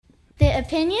The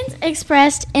opinions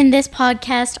expressed in this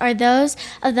podcast are those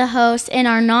of the host and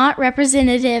are not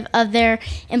representative of their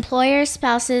employers,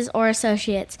 spouses, or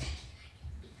associates.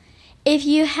 If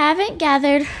you haven't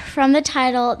gathered from the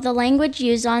title, the language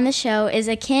used on the show is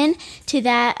akin to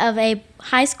that of a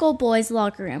high school boys'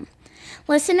 locker room.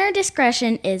 Listener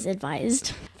discretion is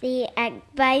advised. The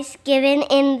advice given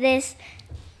in this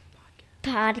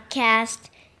podcast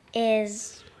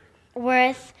is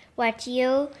worth what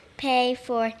you pay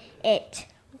for it,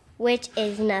 which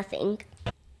is nothing.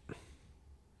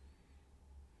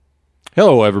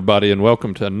 Hello, everybody, and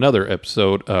welcome to another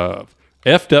episode of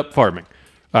Effed Up Farming.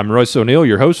 I'm Royce O'Neill,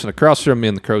 your host, and across from me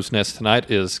in the crow's nest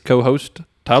tonight is co-host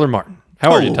Tyler Martin.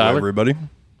 How are you, Tyler? Hello, everybody.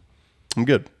 I'm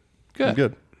good. Good. I'm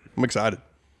good. I'm excited.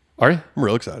 Are you? I'm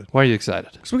real excited. Why are you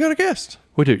excited? Because we got a guest.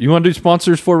 We do. You want to do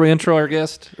sponsors before we intro our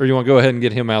guest, or you want to go ahead and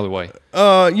get him out of the way?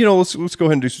 Let's go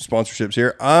ahead and do some sponsorships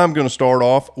here. I'm going to start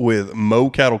off with Mo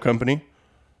Cattle Company.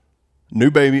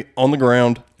 New baby on the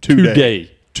ground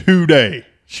today. Today.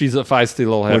 She's a feisty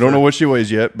little heifer. We don't know what she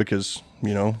weighs yet because,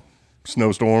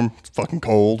 snowstorm. It's fucking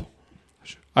cold.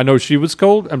 I know she was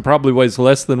cold and probably weighs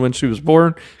less than when she was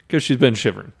born because she's been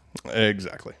shivering.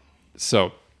 Exactly.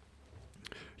 So,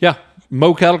 yeah,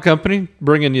 Mo Cattle Company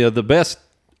bringing you the best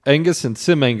Angus and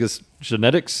Sim Angus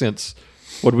genetics since,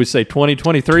 what did we say,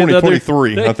 2023?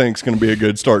 2023, I think, is going to be a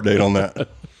good start date on that.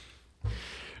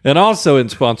 And also in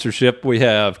sponsorship, we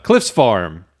have Cliffs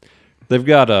Farm. They've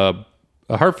got a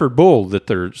Hereford bull that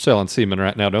they're selling semen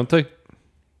right now, don't they?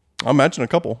 I imagine a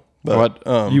couple. But,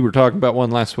 you were talking about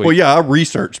one last week. Well, yeah, I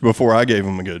researched before I gave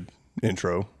him a good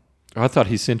intro. I thought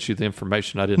he sent you the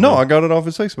information. I didn't No, know. I got it off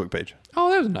his Facebook page. Oh,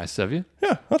 that was nice of you.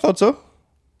 Yeah, I thought so.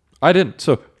 I didn't.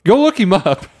 So go look him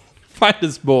up. Find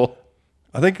this bull.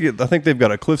 I think they've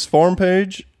got a Cliffs Farm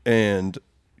page, and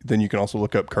then you can also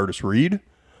look up Curtis Reed,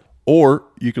 or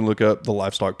you can look up the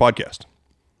Livestock Podcast.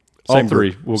 All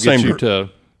three will get Same you group.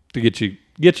 to get you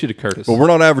to Curtis. But we're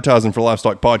not advertising for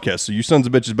Livestock Podcast, so you sons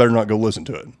of bitches better not go listen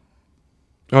to it.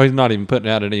 Oh, he's not even putting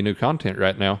out any new content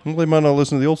right now. Well, they might not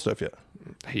listen to the old stuff yet.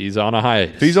 He's on a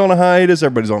hiatus. If he's on a hiatus,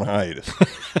 everybody's on a hiatus.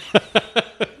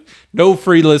 No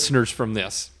free listeners from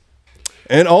this.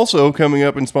 And also coming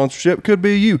up in sponsorship could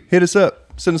be you. Hit us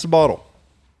up. Send us a bottle.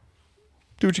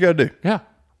 Do what you got to do. Yeah.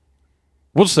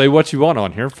 We'll say what you want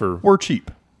on here for We're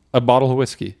cheap. a bottle of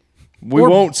whiskey. We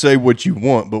won't say what you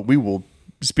want, but we will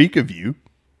speak of you.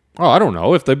 Oh, I don't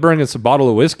know. If they bring us a bottle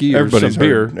of whiskey or some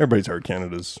beer. Everybody's heard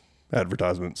Canada's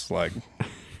advertisements. Like,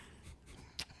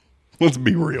 let's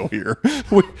be real here.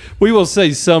 We will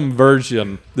say some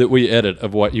version that we edit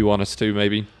of what you want us to,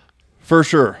 maybe. For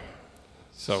sure.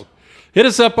 So hit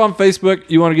us up on Facebook.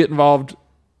 You want to get involved?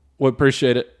 We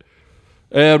appreciate it.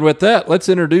 And with that, let's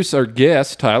introduce our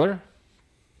guest, Tyler.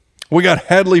 We got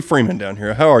Hadley Freeman down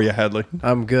here. How are you, Hadley?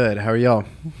 I'm good. How are y'all?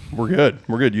 We're good.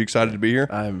 We're good. You excited to be here?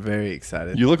 I'm very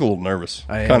excited. You look a little nervous.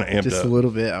 I Kind of am amped just up. a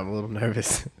little bit. I'm a little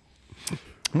nervous.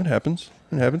 It happens.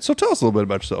 It happens. So tell us a little bit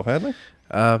about yourself, Hadley.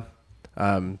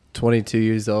 I'm 22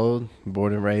 years old,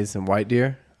 born and raised in White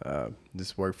Deer.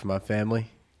 Just work for my family.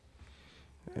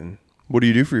 And What do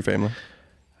you do for your family?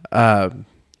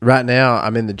 right now,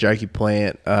 I'm in the jerky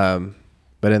plant.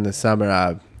 But in the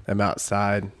summer, I'm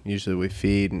outside. Usually, we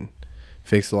feed and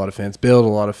fix a lot of fence, build a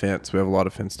lot of fence. We have a lot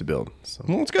of fence to build. So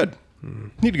Well, it's good.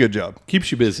 Need a good job.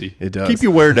 Keeps you busy. it does. Keep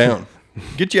you wear down.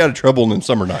 Get you out of trouble in them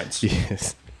summer nights.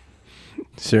 Yes.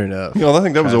 Sure enough. I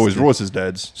think that was always Royce's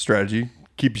dad's strategy.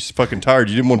 Keep you fucking tired.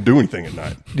 You didn't want to do anything at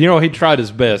night. You know, he tried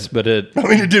his best, but it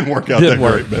Didn't work out Didn't that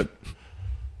work. great,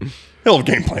 but hell of a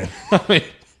game plan. I mean,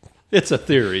 it's a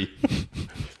theory.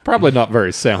 Probably not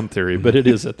very sound theory, but it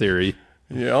is a theory.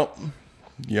 Yep.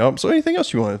 So anything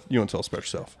else you want to tell us about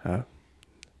yourself? Got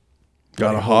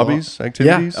a any whole hobbies,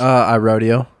 activities? Yeah. I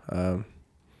rodeo.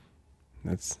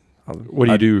 What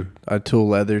do you do? I tool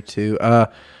leather too. I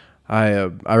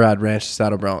ride ranch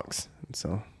saddle broncs.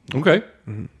 So Okay.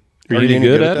 Are Are you any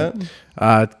good at it? that?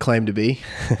 I claim to be.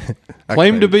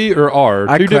 Claim to be or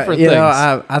are two different things.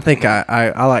 I think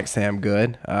I like to say I'm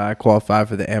good. I qualified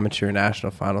for the amateur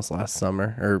national finals last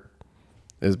summer, or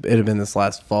it had been this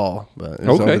last fall, but it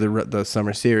was Okay. over the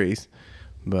summer series.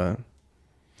 But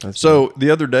So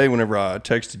the other day, whenever I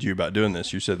texted you about doing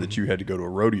this, you said that you had to go to a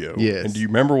rodeo. Yes. And do you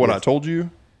remember what I told you?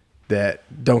 that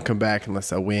don't come back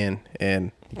unless I win,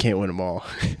 and you can't win them all.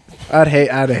 I'd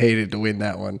have hated to win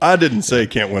that one. I didn't say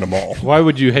can't win them all. Why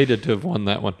would you hated to have won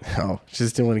that one? Oh,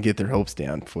 just didn't want to get their hopes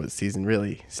down before the season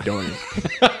really started.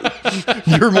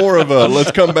 You're more of a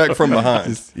let's come back from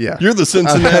behind. Yeah. You're the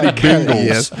Cincinnati Bengals.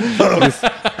 Yes.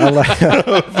 I like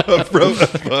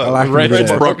I like Red to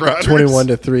get a Brock Riders.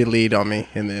 21-3 lead on me,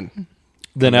 and then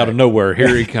Then out of nowhere,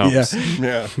 here he comes.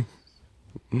 yeah. Yeah.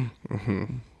 Mm-hmm.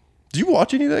 Did you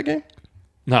watch any of that game?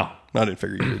 No. I didn't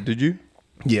figure you did. Did you?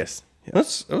 Yes. Yeah.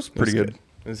 That was pretty good.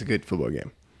 It was a good football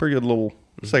game. Pretty good little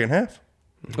second half.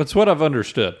 That's what I've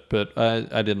understood, but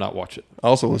I did not watch it. I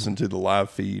also listened to the live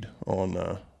feed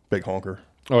on Big Honker.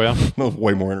 Oh, yeah? That was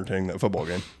way more entertaining than that football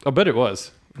game. I bet it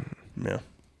was. Yeah.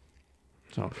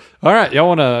 So, all right. Y'all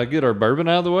want to get our bourbon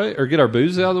out of the way or get our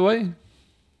booze out of the way?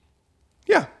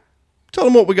 Yeah. Tell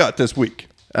them what we got this week.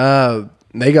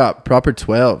 They got Proper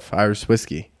 12 Irish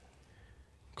whiskey.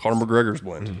 Conor McGregor's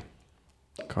blend.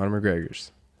 Conor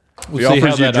McGregor's. If he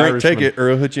offers you a drink, take it, or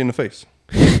he'll hit you in the face.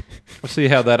 We'll see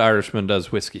how that Irishman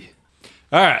does whiskey.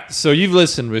 All right. So you've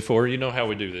listened before. You know how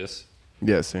we do this.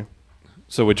 Yes, sir.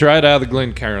 So we try it out of the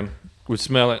Glencairn. We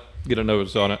smell it, get a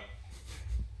nose on it.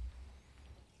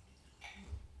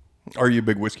 Are you a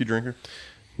big whiskey drinker?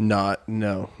 No.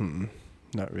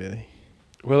 Not really.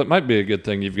 Well, it might be a good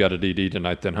thing you've got a DD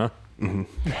tonight then, huh?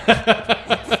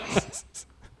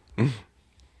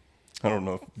 I don't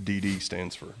know if DD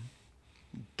stands for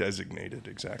designated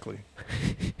exactly.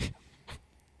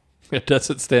 It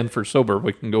doesn't stand for sober.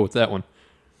 We can go with that one.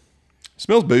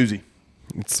 Smells boozy.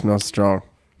 It smells strong.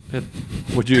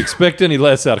 Would you expect any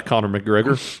less out of Conor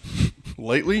McGregor?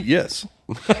 Lately, yes.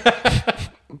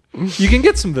 You can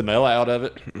get some vanilla out of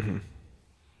it,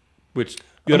 which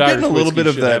good I'm Irish getting a little whiskey bit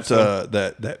of should have some.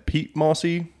 that peat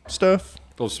mossy stuff.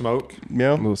 Little smoke.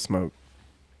 Yeah. A little smoke.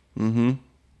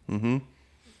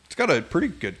 It's got a pretty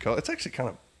good color. It's actually kind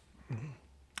of...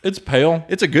 It's pale.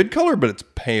 It's a good color, but it's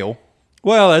pale.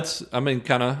 Well, that's,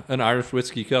 kind of an Irish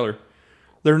whiskey color.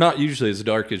 They're not usually as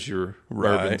dark as your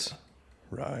bourbons.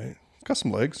 Right. Got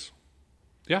some legs.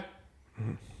 Yeah.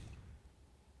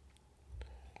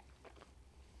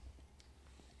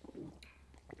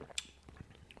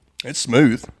 It's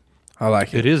smooth. I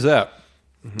like it. It is that.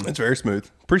 It's very smooth.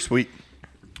 Pretty sweet.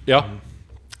 Yeah.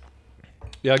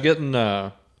 Yeah, getting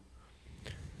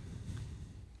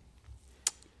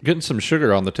some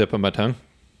sugar on the tip of my tongue.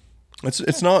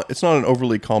 It's not an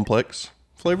overly complex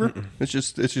flavor. It's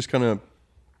just kind of...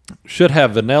 Should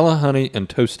have vanilla, honey, and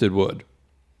toasted wood.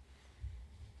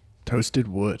 Toasted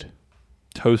wood.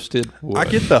 Toasted wood. I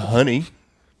get the honey.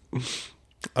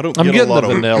 I'm getting the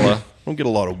vanilla. I don't get a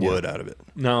lot of wood out of it.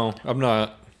 No, I'm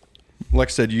not. Like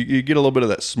I said, you get a little bit of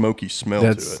that smoky smell to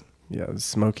it. Yeah, it's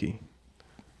smoky.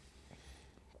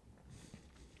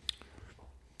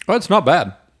 Oh, it's not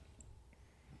bad.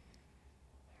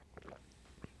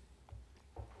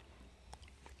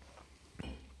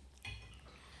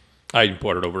 I can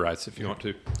pour it over ice if you want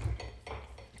to.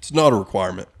 It's not a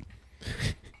requirement,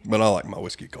 but I like my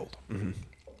whiskey cold.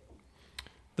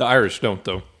 The Irish don't,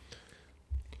 though.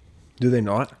 Do they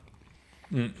not?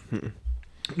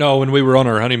 No, when we were on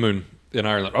our honeymoon in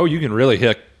Ireland, you can really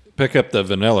pick up the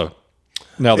vanilla.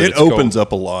 Now that It it's cold. opens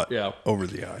up a lot Yeah. over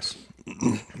the ice.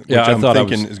 Yeah, Which I'm I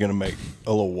thinking is going to make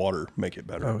a little water make it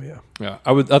better. Oh, yeah. Yeah,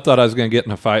 I thought I was going to get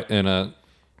in a fight in a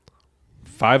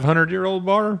 500-year-old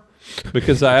bar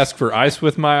because I asked for ice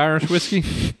with my Irish whiskey.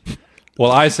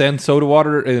 Well, ice and soda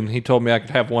water, and he told me I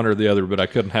could have one or the other, but I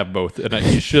couldn't have both, and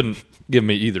he shouldn't give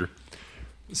me either.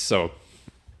 So,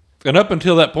 and up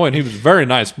until that point, he was a very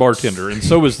nice bartender, and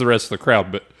so was the rest of the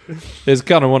crowd. But it's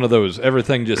kind of one of those,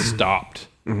 everything just stopped,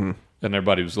 and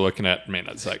everybody was looking at me, and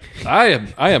it's like, I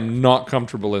am not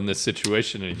comfortable in this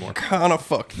situation anymore. Kind of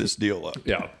fucked this deal up.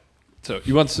 Yeah. So,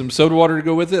 you want some soda water to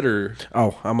go with it, or?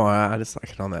 Oh, I'm all right. I just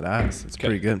like it on that ice. It's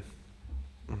pretty good.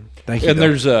 Thank you. And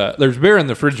there's beer in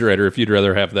the refrigerator if you'd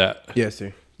rather have that. Yes,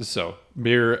 sir. So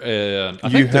beer and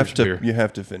You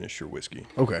have to finish your whiskey.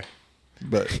 Okay.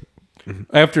 But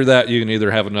after that, you can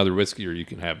either have another whiskey or you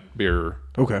can have beer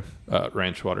Okay. or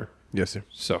ranch water. Yes, sir.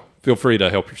 So feel free to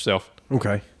help yourself.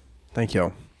 Okay. Thank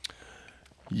y'all.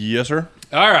 yes, sir.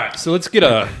 All right, so let's get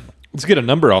a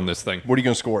number on this thing. What are you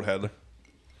going to score it, Hadley?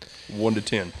 1 to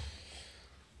 10.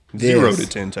 This. 0 to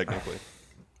 10, technically.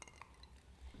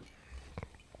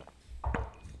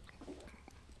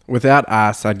 Without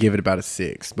ice, I'd give it about a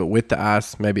 6, but with the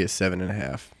ice, maybe a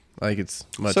 7.5. I think it's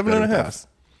much 7.5. better with ice.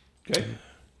 Okay.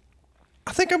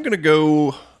 I think I'm going to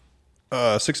go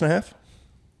 6.5.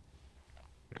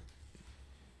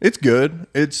 It's good.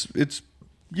 It's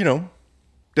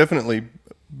definitely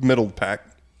middle pack,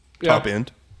 top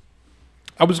end.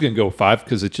 I was going to go 5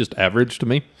 because it's just average to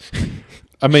me.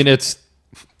 I mean, there's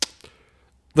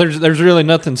really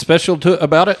nothing special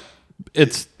about it.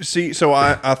 So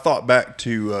I thought back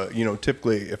to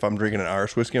typically if I'm drinking an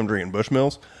Irish whiskey, I'm drinking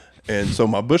Bushmills, and so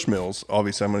my Bushmills,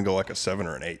 obviously, I'm going to go like a 7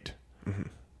 or an 8.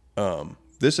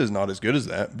 This is not as good as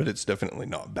that, but it's definitely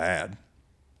not bad.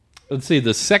 Let's see,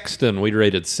 the Sexton we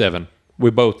rated 7.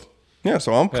 We both. Yeah,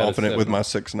 so I'm a confident 7. with my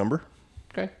 6 number.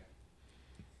 Okay.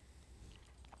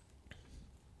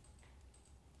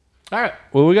 All right.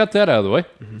 Well, we got that out of the way.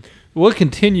 We'll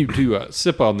continue to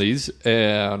sip on these,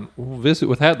 and we'll visit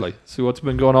with Hadley, see what's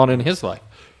been going on in his life.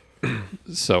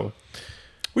 So,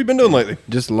 We've been doing lately?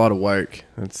 Just a lot of work.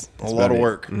 That's A lot about of it.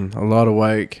 work. A lot of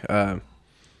work.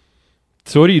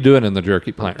 so what are you doing in the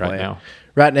jerky plant right now?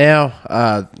 Right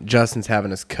now, Justin's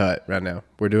having us cut right now.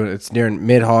 It's during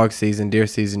mid-hog season. Deer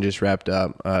season just wrapped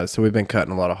up. So we've been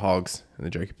cutting a lot of hogs in the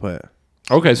jerky plant.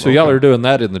 Okay, so y'all are doing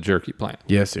that in the jerky plant.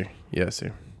 Yes, sir. Yes,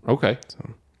 sir. Okay.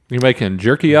 You making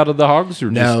jerky out of the hogs,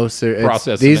 or No, just sir.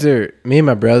 processing These it? are me and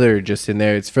my brother are just in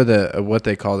there. It's for the what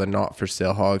they call the not for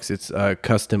sale hogs. It's a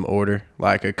custom order.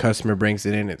 Like a customer brings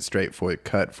it in, it's straight for it,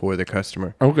 cut for the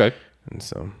customer. Okay. And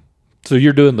so, So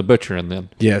you're doing the butchering then?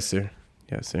 yes, sir.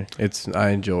 Yes, sir. I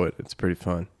enjoy it. It's pretty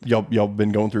fun. Y'all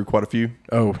been going through quite a few.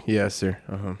 Oh, yes, sir.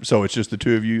 Uh-huh. So it's just the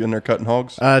two of you in there cutting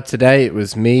hogs. Today it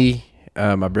was me,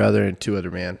 my brother, and two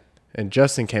other men. And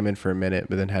Justin came in for a minute,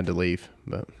 but then had to leave.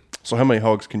 But So how many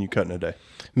hogs can you cut in a day?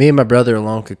 me and my brother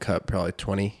alone could cut probably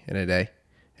 20 in a day.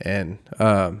 And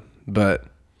but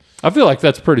I feel like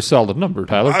that's a pretty solid number,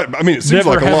 Tyler. I mean, it seems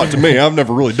Never like a lot have- to me. I've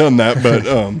never really done that,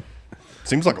 but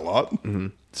seems like a lot.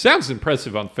 Sounds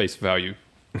impressive on face value.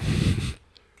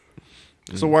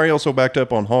 So why are y'all so backed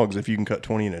up on hogs if you can cut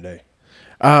 20 in a day?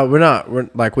 we're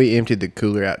like we emptied the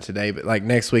cooler out today, but like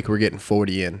next week we're getting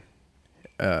 40 in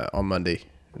on Monday.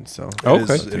 And so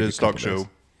Okay. It is stock show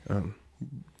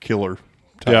killer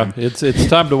Yeah, time. it's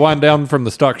time to wind down from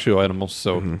the stock show animals.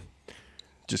 So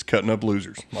Just cutting up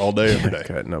losers all day, every day.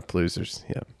 cutting up losers.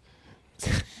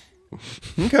 Yeah.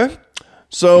 Okay.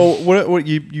 So what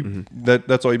you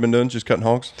that's all you've been doing, just cutting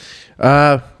hogs?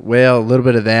 Well, a little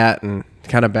bit of that and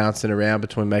kind of bouncing around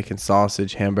between making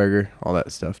sausage, hamburger, all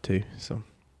that stuff too. So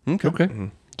Okay.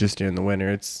 just during the winter,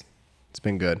 it's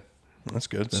been good. That's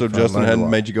good. So fun. Justin Learned a hadn't lot.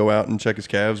 made you go out and check his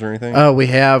calves or anything?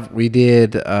 We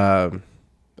did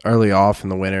early off in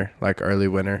the winter, like early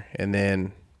winter, and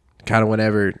then kind of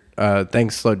whenever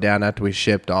things slowed down after we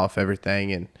shipped off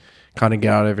everything and kind of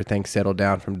got everything settled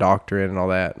down from doctoring and all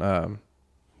that.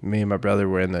 Me and my brother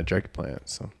were in the jerky plant,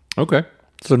 so okay,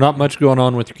 so not much going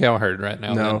on with your cow herd right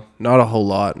now. no, not a whole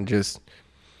lot, and just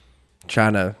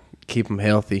trying to keep them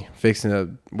healthy.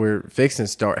 We're fixing to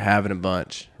start having a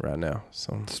bunch right now.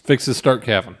 So then. Fix the start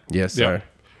calving. yes, Yep. sir.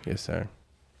 Yes, sir.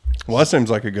 Well, that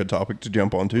seems like a good topic to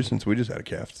jump onto since we just had a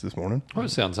calf this morning. Oh, it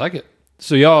sounds like it.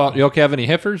 So y'all calve any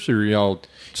heifers, or y'all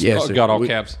Yes, sir. got all we,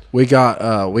 calves? We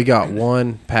got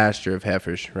one pasture of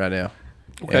heifers right now.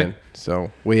 Okay. And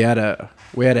so we had a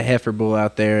heifer bull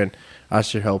out there, and I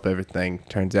sure hope everything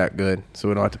turns out good, so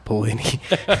we don't have to pull any.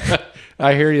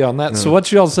 I hear you on that. So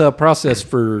what's y'all's process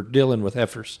for dealing with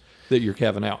heifers that you're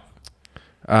calving out?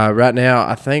 Right now,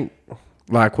 I think.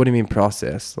 Like, what do you mean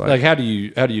process? Like how do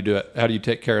you do it? How do you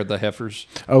take care of the heifers?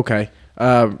 Okay.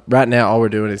 Right now, all we're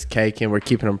doing is caking. We're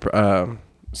keeping them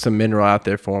some mineral out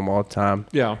there for them all the time.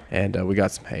 Yeah. And we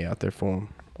got some hay out there for them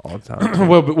all the time.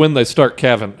 Well, but when they start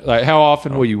calving, like how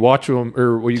often will you watch them,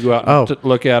 or will you go out and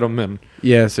look at them? And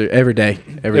Yeah, so every day.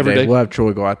 Every day. day? We'll have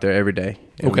Troy go out there every day.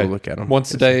 And okay, we'll look at them.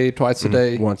 once a day, twice a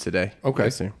day. Once a day. Okay.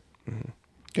 Yes, sir.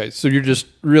 Okay, so you're just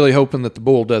really hoping that the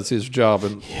bull does his job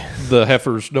and the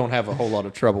heifers don't have a whole lot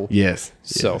of trouble. Yes.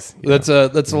 So yes, yeah.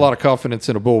 that's a lot of confidence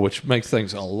in a bull, which makes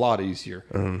things a lot easier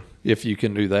if you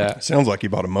can do that. Sounds like he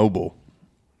bought a mobile.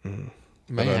 May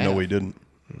But I know have. he didn't.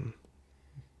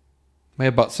 May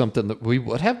have bought something that we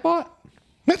would have bought.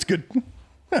 That's good.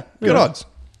 Yeah, good odds.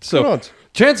 So Good odds.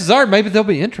 chances are maybe they'll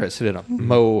be interested in a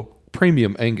Mo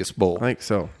Premium Angus bull. I think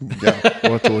so. Yeah.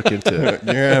 We'll have to look into You're it.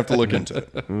 gonna have to look into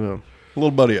it.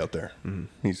 Little buddy out there.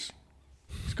 He's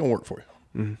gonna work for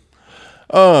you.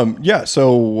 Yeah.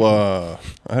 So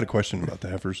I had a question about the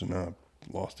heifers and I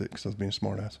lost it because I was being a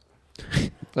smart ass.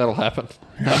 That'll happen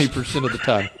 90% of the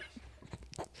time.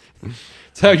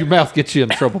 It's how your mouth gets you in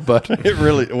trouble, bud. It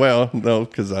really no,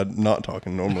 because I'm not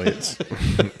talking. Normally, it's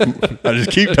I just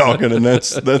keep talking, and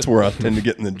that's where I tend to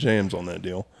get in the jams on that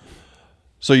deal.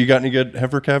 So you got any good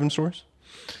heifer calving stories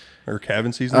or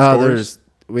calving season stories?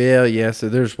 So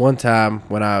there's one time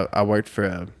when I worked for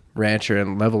a rancher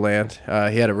in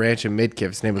Levelland. He had a ranch in Midkiff.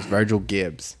 His name was Virgil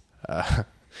Gibbs.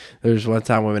 There was one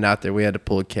time we went out there, we had to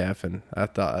pull a calf, and I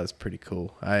thought that was pretty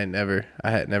cool. I had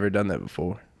never done that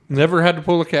before. Never had to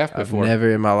pull a calf before. I've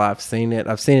never in my life seen it.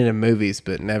 I've seen it in movies,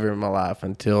 but never in my life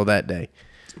until that day.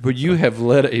 But you have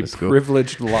led a cool.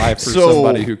 privileged life for So-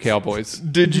 somebody who cowboys.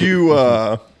 Did you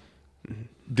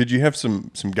have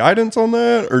some guidance on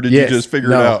that, or did you just figure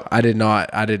it No, out? I did not.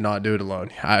 I did not do it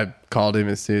alone. I called him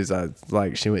as soon as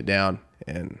she went down,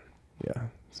 and yeah.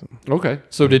 So. Okay.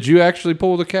 So did you actually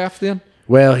pull the calf then?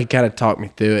 Well, he kind of talked me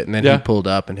through it, and then Yeah. he pulled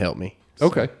up and helped me.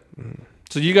 Okay.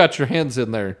 So you got your hands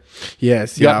in there.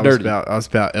 Yes, You yeah, got I was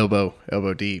dirty. about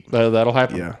elbow deep. That'll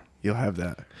happen. Yeah, you'll have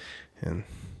that. And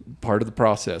Part of the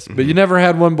process. But you never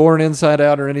had one born inside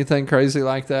out or anything crazy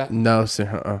like that? no,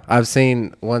 sir. I've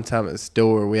seen one time at the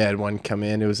store we had one come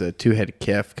in. It was a 2-headed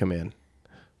calf come in,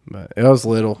 but it was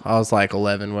little. I was like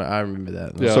 11 when I remember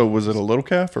that. Yeah. So was it a little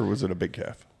calf or was it a big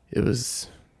calf? It was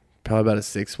probably about a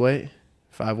 6-weight,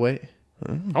 5-weight.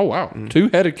 Oh, wow.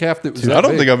 Two-headed calf that was that I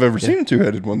don't big. think I've ever seen a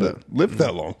 2-headed one that lived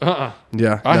that long.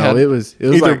 Yeah, I no, had- it was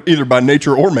Either by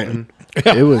nature or man.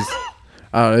 it was.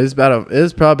 I don't know. It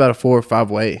was probably about a 4 or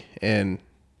 5 weight, and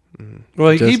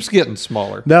Well, he Just- keeps getting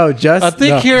smaller. no, just I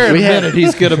think no, here in a we had- minute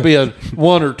he's going to be a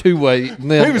 1 or 2 weight. And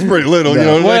then, He was pretty little, you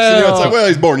know. Next thing you know, it's like, well,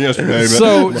 he's born yesterday.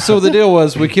 But so the deal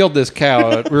was we killed this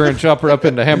cow. We were going to chop her up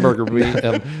into hamburger meat,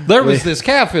 and there was this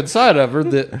calf inside of her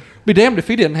that be damned if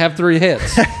he didn't have 3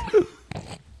 heads.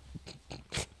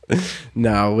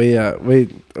 No, we have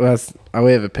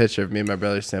a picture of me and my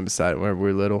brother standing beside it when we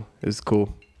were little. It was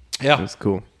cool. It Yeah. was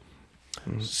cool.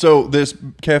 So this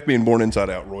calf being born inside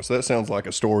out, Royce, that sounds like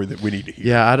a story that we need to hear.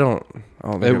 Yeah, I don't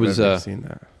think It I've was, ever seen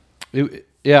that.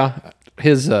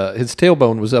 His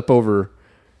tailbone was up over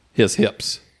his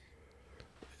hips.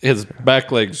 His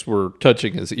back legs were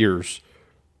touching his ears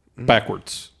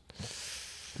backwards.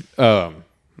 It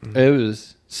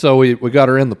was so we got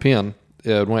her in the pen.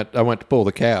 I went to pull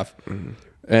the calf,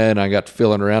 and I got to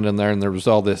feeling around in there, and there was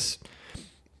all this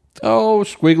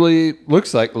squiggly,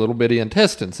 looks like little bitty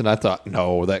intestines, and I thought,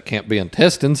 no, that can't be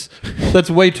intestines. That's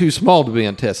way too small to be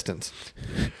intestines.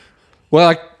 Well,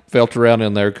 I felt around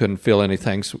in there, couldn't feel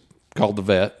anything, so called the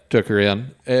vet, took her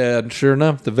in, and sure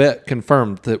enough, the vet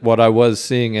confirmed that what I was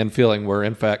seeing and feeling were,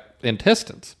 in fact,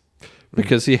 intestines,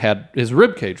 because his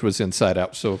rib cage was inside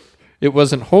out, so it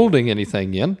wasn't holding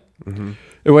anything in.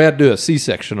 We had to do a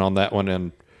C-section on that one,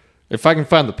 and if I can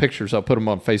find the pictures, I'll put them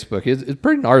on Facebook. It's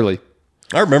pretty gnarly.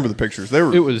 I remember the pictures. They were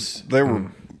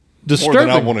more Disturbing. than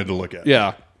I wanted to look at.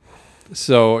 Yeah.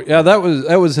 So that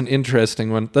was an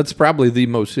interesting one. That's probably the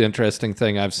most interesting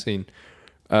thing I've seen,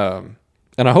 and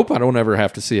I hope I don't ever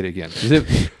have to see it again.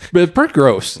 But it's pretty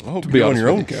gross. I hope to you be be on honest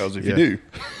your with own you. cows if you do.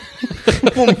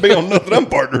 I won't be on nothing I'm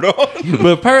partnered on.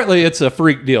 But apparently it's a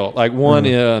freak deal, like 1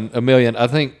 in a million. I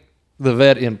think the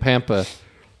vet in Pampa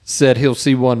said he'll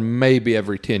see one maybe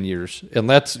every 10 years, and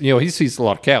that's he sees a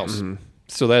lot of cows,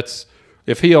 so that's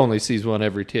if he only sees one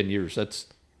every 10 years, that's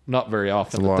not very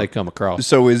often that they come across.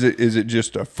 So is it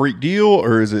just a freak deal,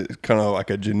 or is it kind of like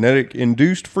a genetic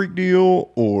induced freak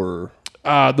deal, or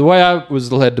The way I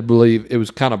was led to believe, it was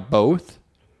kind of both.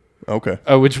 okay?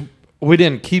 Which we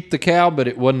didn't keep the cow, but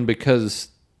it wasn't because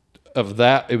of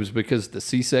that. It was because of the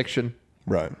C-section.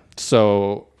 Right.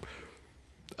 So,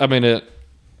 I mean,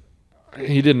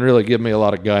 he didn't really give me a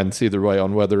lot of guidance either way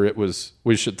on whether it was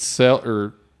we should sell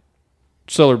her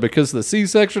because of the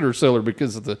C-section or sell her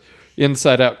because of the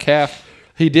inside-out calf.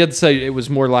 He did say it was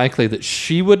more likely that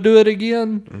she would do it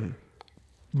again.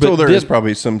 But So there is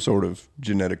probably some sort of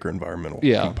genetic or environmental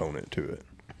Yeah. component to it.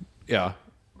 Yeah.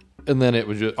 And then it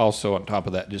was also on top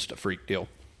of that just a freak deal.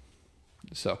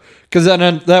 So,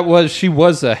 because she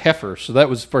was a heifer, so that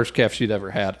was the first calf she'd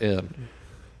ever had, and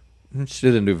she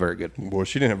didn't do very good. Boy,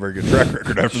 she didn't have a very good track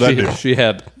record after that deal. She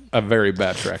had a very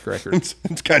bad track record.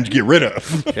 It's kind you get rid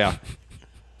of. Yeah.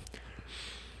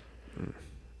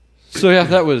 So yeah,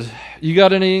 that was. You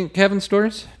got any Kevin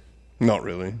stories? Not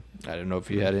really. I don't know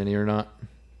if you had any or not.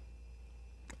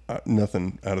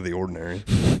 Nothing out of the ordinary.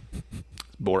 It's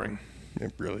boring.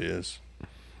 It really is.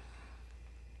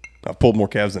 I pulled more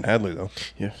calves than Hadley, though.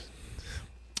 Yeah.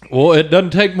 Well, it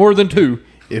doesn't take more than 2.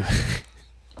 It,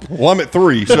 Well, I'm at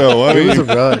 3, so I it was a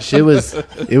mean, rush. It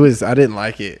was. I didn't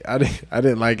like it. I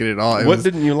didn't like it at all. It what was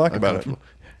didn't you like about it? uncomfortable.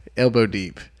 Elbow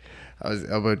deep. I was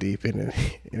elbow deep in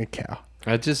a cow.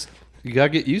 You gotta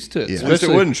get used to it. Yeah. At least it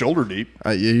Especially, wasn't shoulder deep.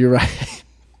 Yeah, you're right.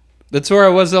 that's where I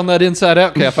was on that inside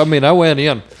out calf. I mean, I went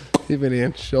in. Even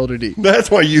in shoulder deep. That's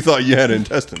why you thought you had an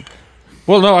intestine.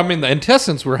 Well, no, I mean the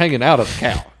intestines were hanging out of the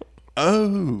cow,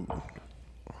 Oh.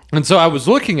 and so I was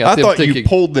looking at I them thought thinking, you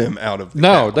pulled them out of the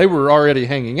no, cow. they were already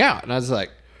hanging out, and I was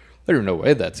like, there's no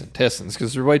way that's intestines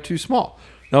because they're way too small.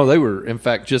 No, they were in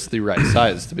fact just the right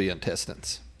size to be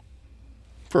intestines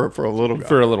For a little guy.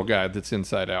 for a little guy that's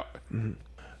inside out.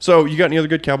 So, you got any other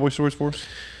good cowboy stories for us?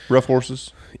 Rough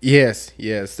horses? Yes.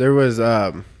 There was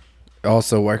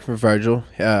also working for Virgil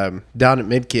down at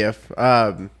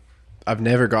Midkiff. I've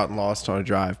never gotten lost on a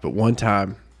drive, but one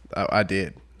time I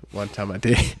did. One time I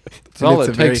did. That's all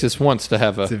it takes is once to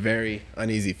have It's a very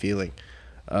uneasy feeling.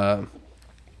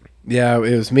 Yeah,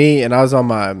 it was me, and I was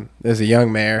on there's a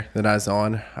young mare that I was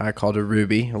on. I called her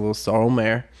Ruby, a little sorrel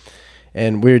mare.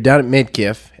 And we were down at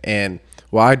Midkiff, and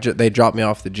Well, they dropped me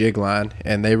off the jig line,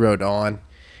 and they rode on.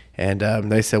 And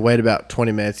they said, wait about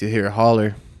 20 minutes, you'll hear a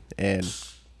holler, and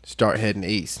start heading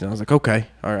east. And I was like, okay,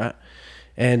 all right.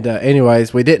 And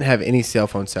anyways, we didn't have any cell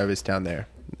phone service down there.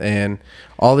 And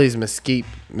all these mesquite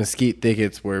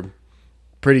thickets were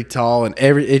pretty tall, and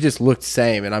it just looked the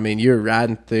same. And I mean, you were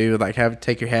riding through, like, having to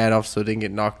take your hat off so it didn't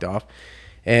get knocked off.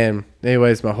 And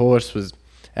anyways, my horse was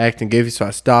acting goofy, so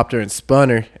I stopped her and spun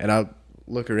her, and I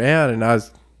look around, and I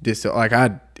was just like,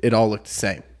 it all looked the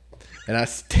same. And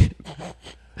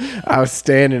I was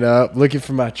standing up looking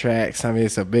for my tracks. I mean,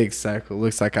 it's a big circle. It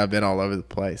looks like I've been all over the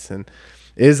place, and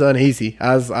it was uneasy.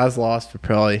 I was lost for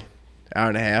probably an hour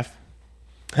and a half.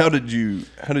 How did you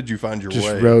find your way?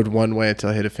 Just rode one way until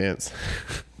I hit a fence.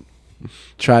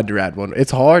 Tried to ride one.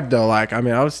 It's hard though. Like, I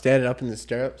mean, I was standing up in the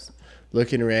stirrups,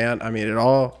 looking around. I mean, it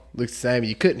all looked the same.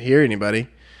 You couldn't hear anybody,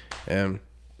 and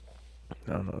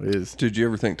I don't know. Did you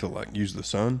ever think to like use the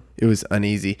sun? It was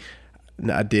uneasy.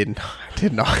 No, I did not.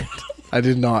 I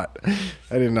did not.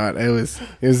 It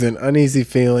was an uneasy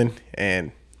feeling,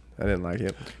 and I didn't like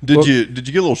it. Did you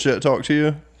get a little shit talk to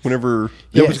you whenever?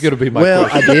 That was going to be my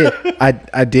question. I did.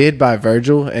 I did by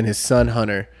Virgil and his son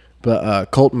Hunter,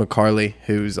 but Colton McCarley,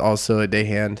 who's also a day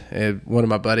hand, one of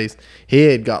my buddies, he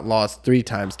had got lost 3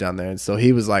 times down there, and so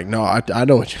he was like, "No, I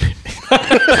know what you mean."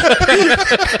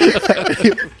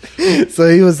 So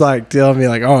he was like telling me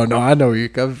like, "Oh no, I know where you're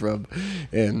coming from,"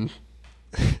 and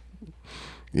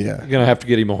yeah, You're going to have to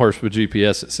get him a horse with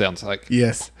GPS, it sounds like.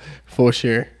 yes, for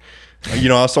sure. You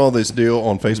know, I saw this deal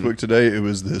on Facebook today. It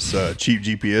was this cheap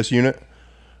GPS unit,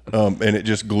 and it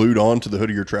just glued on to the hood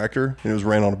of your tractor, and it was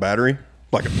ran on a battery,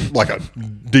 like a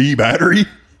D battery.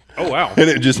 Oh, wow. And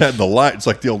it just had the lights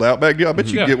like the old Outback deal. I bet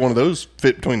you could get one of those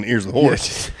fit between the ears of the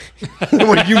horse.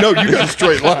 Well, you know you got a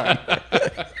straight line.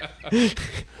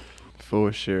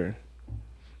 For sure.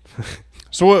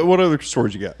 So what other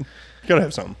stories you got? You got to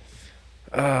have something.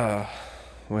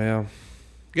 Well,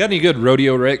 Got any good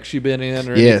rodeo wrecks you been in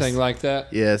or Yes. anything like that?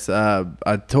 yes, I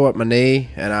tore up my knee,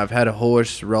 and I've had a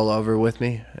horse roll over with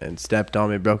me and stepped on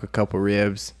me, broke a couple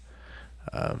ribs.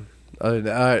 Other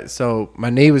than so my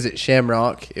knee was at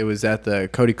Shamrock. It was at the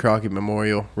Cody Crockett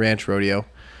Memorial Ranch Rodeo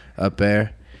up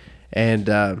there, and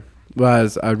I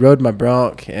rode my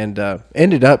bronc and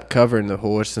ended up covering the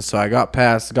horse, and so I got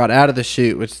out of the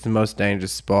chute, which is the most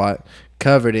dangerous spot,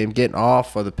 covered him, getting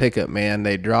off of the pickup man.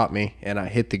 They dropped me, and I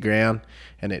hit the ground,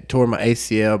 and it tore my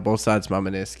ACL, both sides of my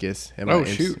meniscus, and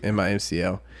my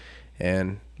MCL,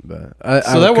 and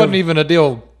that wasn't even a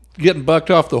deal getting bucked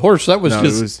off the horse. That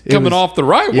was coming off the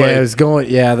right way. Yeah, it was going.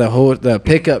 Yeah, the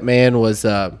pickup man was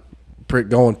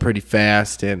going pretty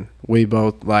fast, and we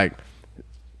both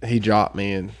he dropped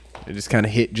me, and it just kind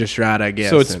of hit just right, I guess.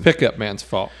 So it's pickup man's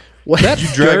fault. Did you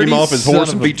drag him off his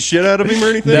horse and beat the shit out of him or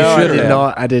anything?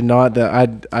 No, I did not.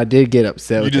 I did get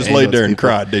upset. You just laid there and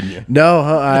cried, didn't you? No,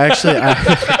 I actually,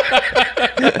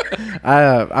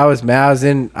 I was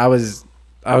mad.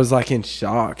 I was like in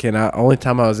shock, and only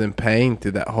time I was in pain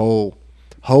through that whole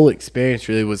experience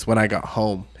really was when I got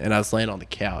home and I was laying on the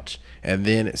couch, and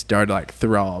then it started like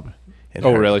throb. And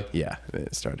hurt. Really? Yeah,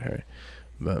 it started hurting.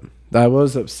 But I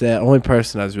was upset. Only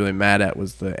person I was really mad at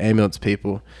was the ambulance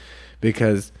people,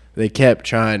 because they kept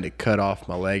trying to cut off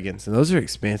my leggings, and those are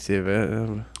expensive.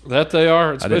 That they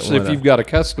are, especially if you've got a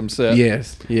custom set.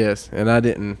 Yes, and I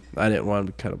didn't want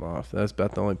to cut them off. That's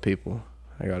about the only people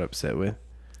I got upset with.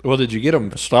 Well, did you get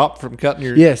them stopped from cutting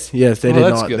your? Yes, they did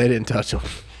not. Good. They didn't touch them.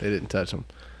 It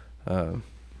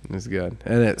was good.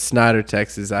 And at Snyder,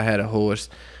 Texas, I had a horse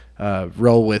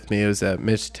roll with me. It was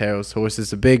Mitch Terrell's horse.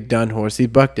 It's a big dun horse. He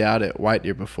bucked out at White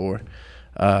Deer before.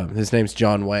 His name's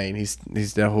John Wayne. He's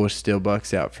that horse still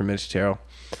bucks out for Mitch Terrell.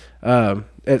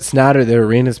 At Snyder, the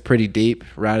arena's pretty deep,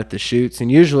 right at the chutes,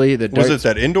 and usually the was it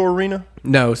that indoor arena?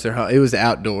 No, sir. It was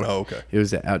outdoor. Oh, okay. It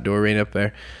was the outdoor arena up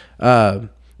there. How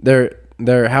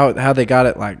they got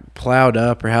it like plowed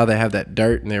up, or how they have that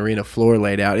dirt in the arena floor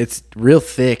laid out. It's real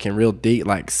thick and real deep,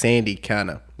 like sandy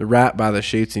kind of, right by the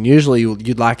chutes. And usually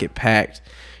you'd like it packed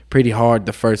pretty hard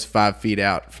the first 5 feet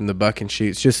out from the bucking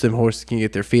chutes, just so them horses can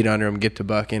get their feet under them, get to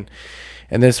bucking.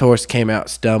 And this horse came out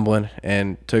stumbling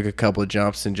and took a couple of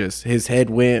jumps, and just his head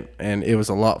went, and it was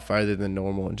a lot farther than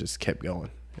normal, and just kept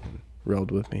going and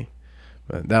rolled with me.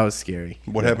 But that was scary.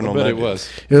 What happened on But that? it was.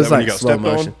 It was when like you got slow stepped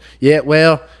on? motion. Yeah,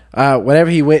 well, whenever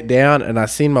he went down and I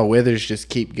seen my withers just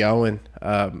keep going,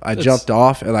 I jumped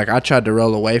off, and I tried to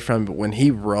roll away from him, but when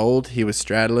he rolled, he was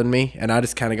straddling me, and I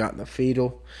just kind of got in the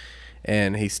fetal,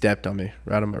 and he stepped on me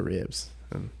right on my ribs.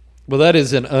 Well, that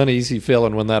is an uneasy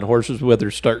feeling when that horse's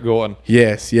withers start going.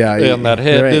 Yes, yeah. And that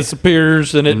head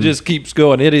disappears, and it just keeps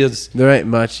going. It is. There ain't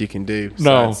much you can do.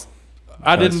 No. besides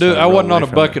I didn't do. trying to I roll wasn't on a away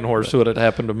from bucking it, horse when it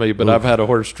happened to me, but I've had a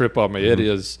horse trip on me. It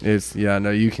is It's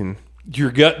no, you can.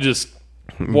 your gut just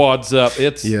wads up.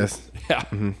 It's Yes, yeah,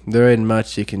 there isn't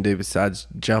much you can do besides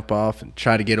jump off and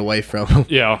try to get away from them.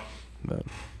 yeah.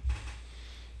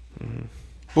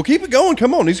 Well, keep it going.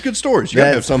 Come on, these are good stories. You got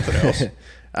to have something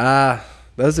else.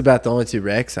 Those are about the only 2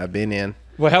 wrecks I've been in.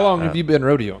 Well, how long have you been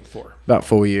rodeoing for? About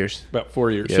 4 years. About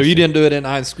 4 years. Yes, so you sir. didn't do it in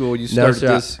high school. You No, started sir.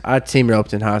 this. I team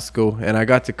roped in high school, and I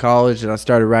got to college, and I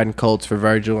started riding colts for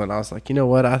Virgil, and I was like, you know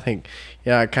what? I think,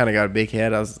 I kind of got a big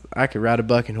head. I could ride a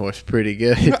bucking horse pretty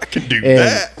good. I can do and,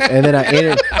 that. And then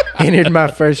I entered my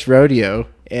first rodeo,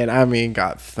 and I mean,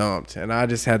 got thumped, and I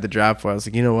just had the drive for it. I was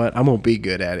like, you know what? I'm gonna be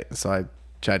good at it. So I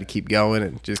tried to keep going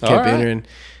and just kept All right. entering,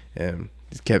 and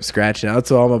just kept scratching. That's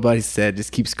what all my buddies said.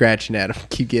 Just keep scratching at them,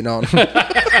 keep getting on 'em.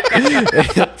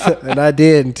 And I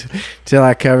did until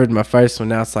I covered my first one.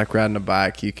 Now it's like riding a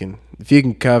bike. If you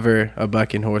can cover a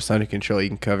bucking horse under control, you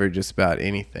can cover just about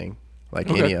anything, like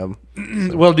any of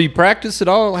them. Well, do you practice at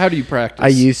all? How do you practice? I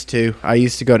used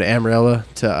to go to Amarillo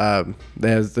to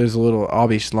there's a little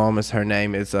Albie Schlom is her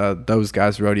name, is those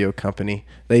guys rodeo company.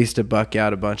 They used to buck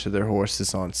out a bunch of their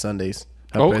horses on Sundays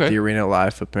up Okay. at the Arena of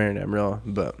Life up here in Amarillo,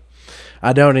 but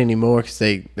I don't anymore because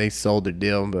they sold their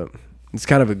deal. But it's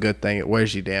kind of a good thing. It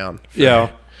wears you down. Yeah.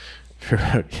 For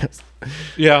rodeos.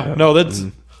 Yeah. No, that's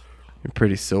You're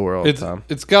pretty sore all the time.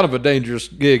 it's kind of a dangerous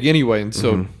gig anyway, and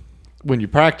so when you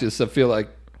practice, I feel like.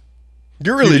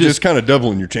 You're really You're just kind of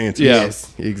doubling your chances. Yeah.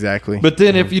 Yes, exactly. But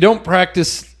then if you don't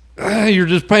practice, you're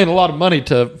just paying a lot of money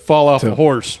to fall off a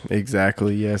horse.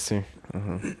 Exactly. Yes, sir.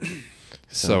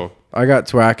 So I got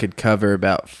to where I could cover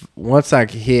once I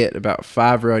hit about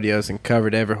 5 rodeos and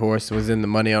covered every horse and was in the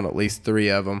money on at least 3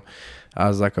 of them. I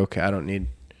was like, okay, I don't need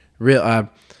I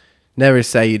never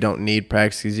say you don't need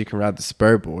practice because you can ride the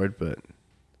spur board, but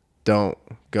don't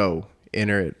go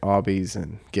enter at Aubies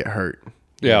and get hurt.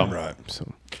 yeah. Right.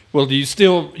 So Well, do you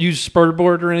still use spur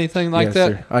board or anything like yes,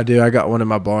 that? sir. I do. I got one in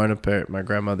my barn up there at my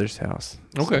grandmother's house.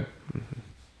 Okay.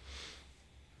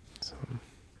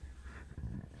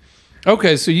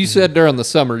 Okay, so you said during the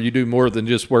summer you do more than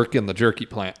just work in the jerky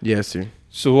plant. Yes, sir.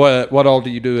 So what all do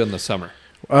you do in the summer?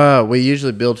 We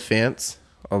usually build fence,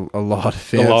 a lot of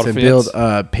fence, lot of and fence?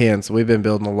 build pens. We've been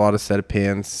building a lot of set of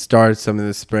pens. Started some in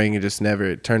the spring and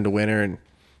it turned to winter and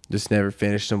just never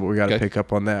finished them. But we got to Okay. pick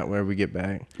up on that whenever we get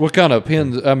back. What kind of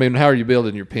pins? I mean, how are you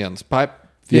building your pins? Pipe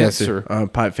Yes, fence sir. or?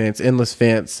 Pipe fence, endless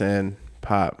fence, and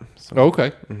pipe. So,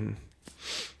 Okay.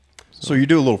 So you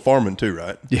do a little farming too,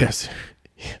 right? yes, sir.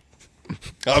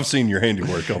 I've seen your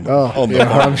handiwork on the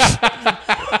farm.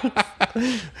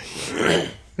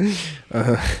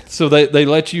 So they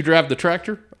let you drive the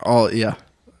tractor, Yeah.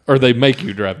 or they make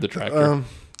you drive the tractor?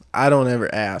 I don't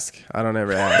ever ask.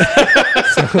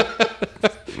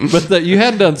 But you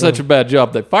hadn't done such a bad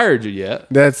job they fired you yet.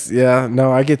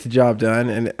 No, I get the job done,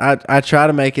 and I try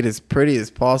to make it as pretty as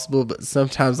possible, but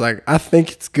sometimes I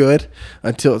think it's good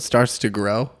until it starts to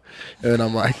grow, and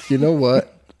I'm like, you know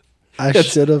what? I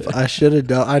should have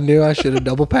I knew I should have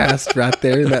double passed right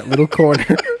there in that little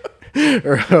corner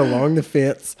or along the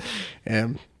fence,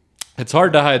 and It's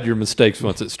hard to hide your mistakes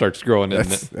once it starts growing,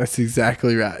 isn't it? that's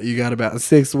exactly right. You got about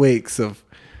 6 weeks of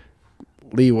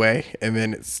leeway, and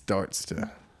then it starts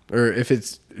to, or if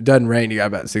it doesn't rain, you got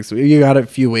about 6 weeks. You got a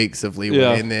few weeks of leeway,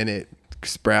 Yeah. and then it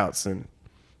sprouts, and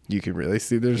you can really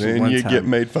see. There's And one you time, get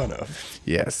made fun of.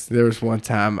 yes, there was one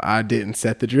time I didn't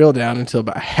set the drill down until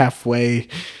about halfway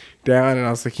down, and I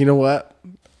was like, you know what?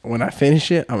 When I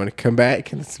finish it, I'm gonna come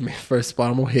back, and it's my first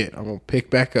spot I'm gonna hit. I'm gonna pick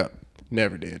back up.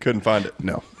 Never did. Couldn't find it.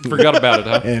 No. Forgot about it,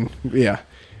 huh? And yeah,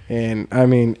 and I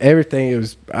mean everything. It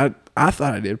was I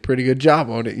thought I did a pretty good job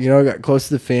on it. I got close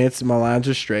to the fence and my lines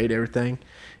are straight, everything,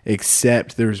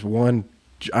 except there's one.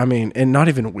 I mean, and not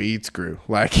even weeds grew.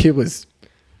 Like it was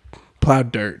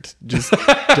plowed dirt, just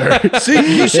dirt.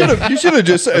 See, you should have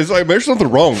just said, it's like there's something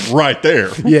wrong right there.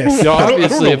 Yes. Yeah, I don't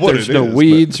obviously, know if what there's it no is,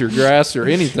 weeds or grass or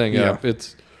anything Yeah. up,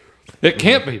 it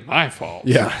can't be my fault.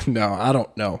 Yeah. No, I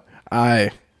don't know.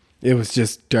 It was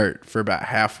just dirt for about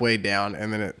halfway down,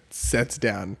 and then it sets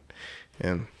down,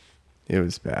 and it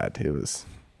was bad. It was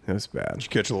bad. Did you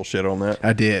catch a little shit on that?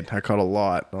 I did. I caught a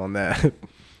lot on that. I'm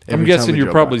Every time guessing we you're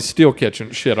drove probably by. still catching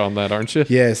shit on that, aren't you?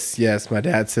 Yes. My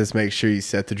dad says make sure you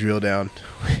set the drill down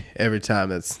every time.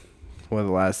 That's one of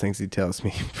the last things he tells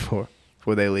me before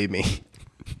they leave me.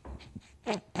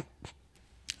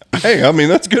 Hey, I mean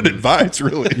that's good advice,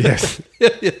 really. Yes.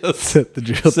 Yes. Set the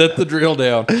drill. Set the drill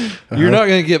down. You're not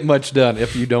going to get much done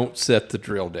if you don't set the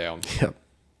drill down. Yep.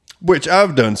 Which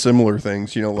I've done similar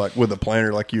things, like with a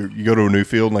planter, like you go to a new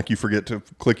field and like you forget to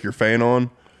click your fan on.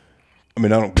 I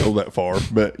mean, I don't go that far,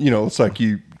 but it's like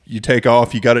you you take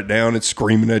off, you got it down, it's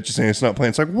screaming at you saying it's not playing.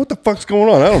 It's like, what the fuck's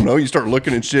going on? I don't know. You start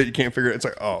looking at shit, you can't figure it. It's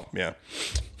like, oh yeah,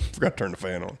 forgot to turn the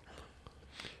fan on.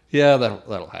 Yeah,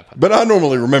 that'll happen. But I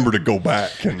normally remember to go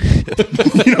back and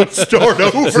start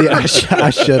over. See,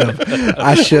 I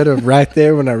should have right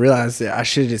there when I realized it. I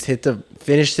should have just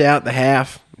finished out the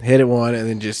half, hit it one, and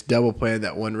then just double played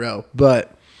that one row.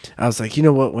 But I was like, you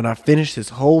know what? When I finish this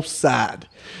whole side,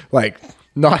 like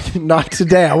not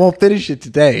today. I won't finish it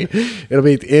today. It'll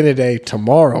be at the end of the day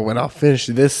tomorrow when I'll finish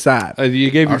this side.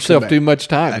 You gave yourself too much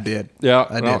time. I did. Yeah,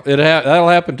 I did. That'll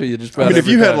happen to you just about I mean, if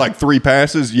every you had time. like 3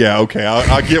 passes, yeah, okay,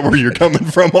 I get where you're coming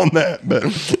from on that. But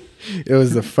It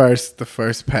was the first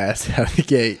pass out of the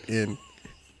gate, and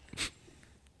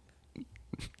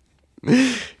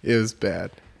it was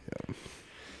bad.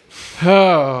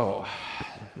 Oh.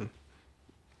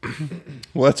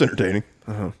 well, that's entertaining.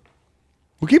 Well,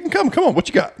 keep them coming. Come on, what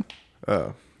you got?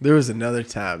 There was another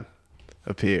time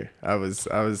up here. I was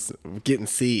getting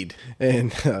seed,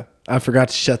 and I forgot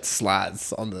to shut the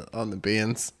slides on the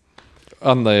bins.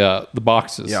 On the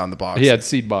boxes. Yeah, on the boxes. He had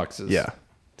seed boxes. Yeah,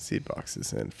 seed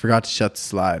boxes, and forgot to shut the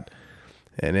slide.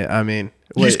 And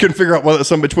You just couldn't figure out why that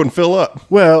some bitch wouldn't fill up.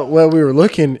 well, we were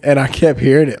looking, and I kept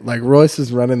hearing it. Like Royce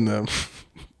was running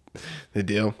the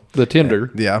deal. The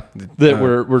tinder Yeah, that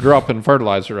we're dropping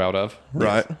fertilizer out of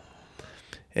Right.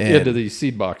 and, into these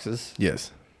seed boxes.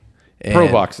 yes, Pro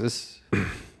And- boxes.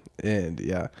 And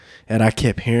yeah, and I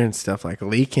kept hearing stuff like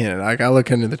leaking, and I got look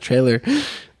under the trailer.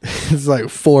 It's like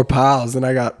 4 piles, and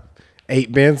I got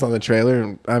 8 bins on the trailer.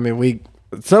 And I mean,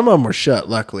 some of them were shut.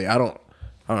 Luckily, I don't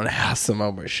know how some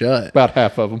of them were shut. About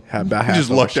half of them. About You half just of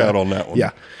them lucked were shut. out on that one.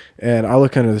 Yeah, and I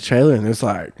look under the trailer, and there's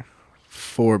like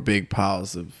 4 big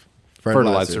piles of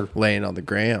fertilizer laying on the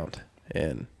ground,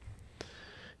 and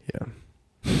yeah.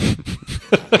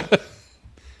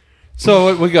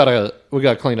 So we gotta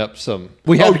clean up some.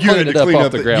 We had to clean it up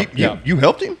off the ground. You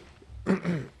helped him?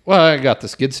 Well, I got the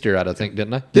skid steer out, I think,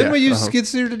 didn't I? Didn't Yeah, we use skid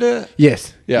steer to do it?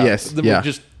 Yes. Yeah. Yes. Then Yeah. we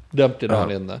just dumped it on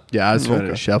in the. Yeah. I was running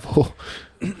Okay. a shovel,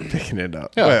 picking it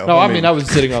up. Yeah. Well, no, I I mean, I was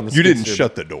sitting on the. You skid didn't steer.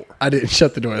 shut the door. I didn't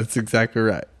shut the door. That's exactly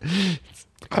right.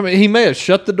 I mean, he may have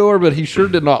shut the door, but he sure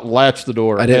did not latch the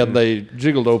door. I didn't. And they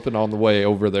jiggled open on the way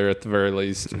over there at the very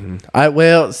least. I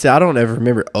don't ever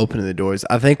remember opening the doors.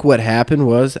 I think what happened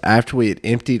was after we had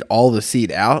emptied all the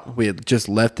seed out, we had just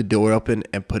left the door open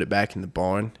and put it back in the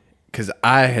barn because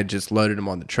I had just loaded them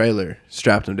on the trailer,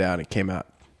 strapped them down, and came out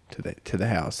to the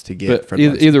house to get But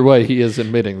fertilizer. either way, he is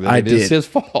admitting that it is his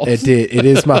fault. It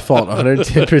is my fault,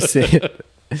 110%.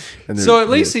 So at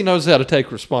least he knows how to take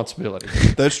responsibility.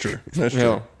 That's true. That's true. You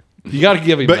know, you got to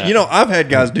give him But that. I've had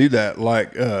guys do that.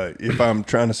 Like if I'm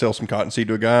trying to sell some cottonseed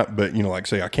to a guy, but like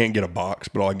say I can't get a box,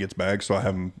 but all I get's bags, so I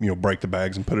have them break the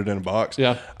bags and put it in a box.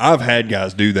 Yeah. I've had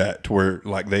guys do that to where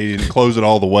like they didn't close it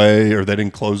all the way or they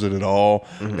didn't close it at all,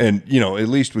 and at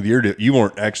least with your you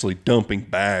weren't actually dumping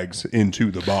bags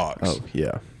into the box. Oh,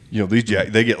 yeah. These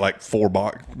they get like 4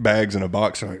 bags in a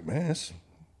box. They're like, man,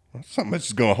 that's something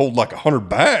that's going to hold like 100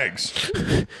 bags.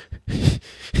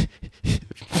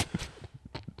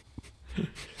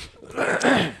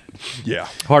 Yeah.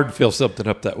 Hard to fill something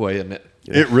up that way, isn't it?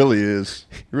 It really is.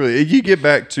 Really, you get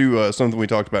back to something we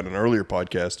talked about in an earlier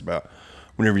podcast about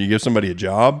whenever you give somebody a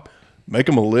job, make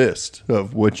them a list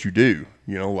of what you do.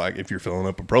 Like if you're filling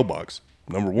up a pro box,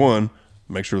 number 1,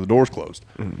 make sure the door's closed.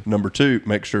 Number 2,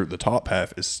 make sure the top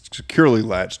half is securely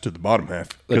latched to the bottom half.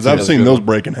 Because I've seen those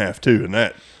break in half too, and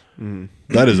that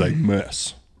is a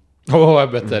mess. Oh, I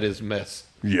bet that is a mess.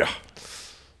 Yeah.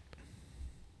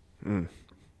 Do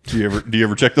you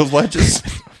ever check those latches?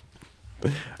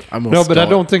 No, but I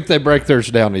don't think they break theirs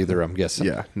down either, I'm guessing.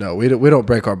 Yeah, no, we don't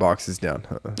break our boxes down.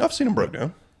 I've seen them broke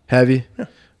down. Have you? Yeah.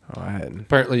 Oh, I hadn't.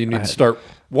 Apparently you need to start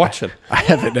watching. I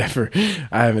haven't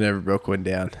ever broke one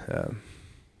down.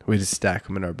 We just stack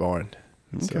them in our barn.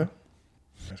 Okay.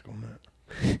 Let's go on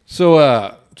that.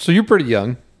 So you're pretty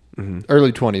young,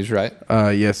 early 20s, right?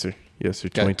 Yes, sir. Yes, sir.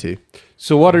 22.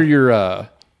 So what are your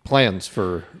plans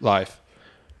for life?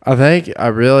 I think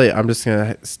I'm just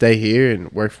gonna stay here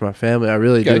and work for my family. I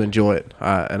really do enjoy it,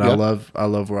 and Yeah. I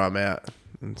love where I'm at.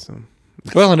 And so,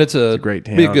 Well, and it's a great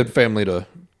be a town. good family to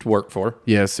work for.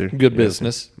 yes, sir. Good Yes,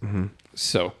 business.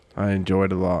 So, sir. I enjoy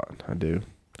it a lot. I do.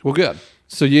 well, good.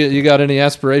 So you got any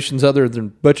aspirations other than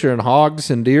butchering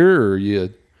hogs and deer, or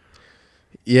you?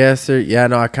 Yes, sir. Yeah,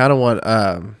 no, I kind of want.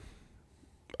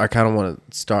 I kind of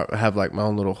want to have like my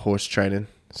own little horse training.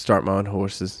 Start my own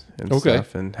horses and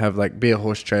stuff, and have be a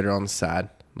horse trader on the side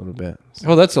a little bit. So,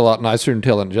 Oh, that's a lot nicer than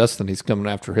telling Justin he's coming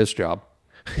after his job.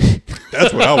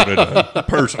 That's what I would have done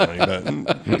personally.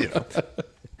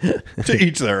 But to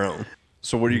each their own.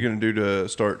 So what are you going to do to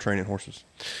start training horses?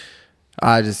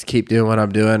 I just keep doing what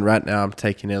I'm doing. Right now I'm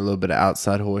taking in a little bit of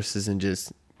outside horses and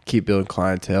just keep building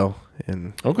clientele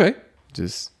and Okay.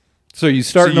 just So you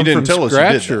starting So you them didn't from tell us you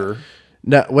did scratch, that. or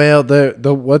no. Well,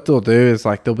 the what they'll do is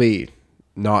like they'll be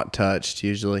not touched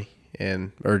usually,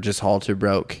 and or just halter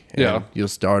broke. And Yeah. you'll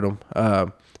start them.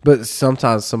 But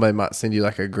sometimes somebody might send you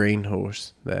like a green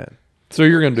horse that. so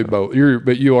you're going to do both.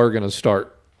 But you are going to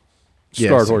start Yes,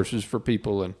 sir. horses for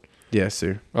people, and Yes,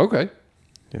 sir. okay.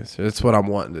 Yes, sir. That's what I'm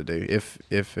wanting to do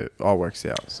if it all works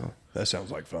out. So That sounds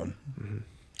like fun.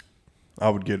 I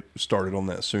would get started on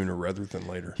that sooner rather than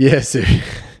later. yes, sir.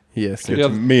 Yes, sir. Get to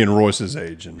me and Royce's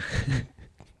age, and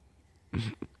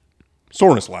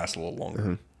soreness lasts a little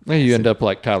longer. Now you end up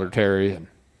like Tyler Terry, and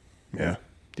Yeah.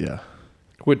 Yeah.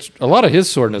 which a lot of his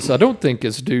soreness I don't think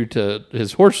is due to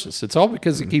his horses. It's all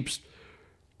because he keeps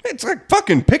It's like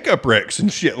fucking pickup wrecks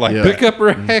and shit like Yeah. that. pickup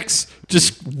wrecks,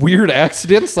 just weird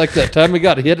accidents, like that time he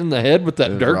got hit in the head with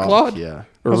that dirt rock, clod. yeah.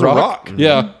 Or was a rock.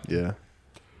 Yeah. Yeah.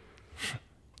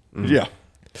 Yeah.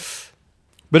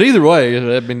 But either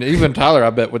way, I mean, even Tyler, I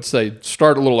bet, would say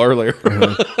start a little earlier.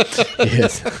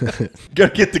 Yes. Got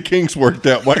to get the kinks worked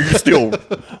out while you're still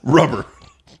rubber.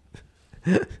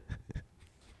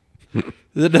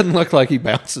 It doesn't look like he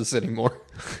bounces anymore.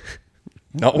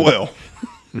 Not well.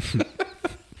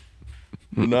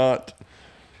 Not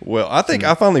well. I think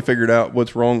I finally figured out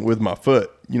what's wrong with my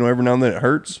foot. You know, every now and then it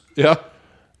hurts. Yeah.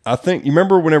 I think you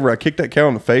remember whenever I kicked that cow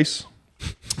in the face.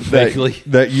 Vaguely.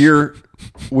 That year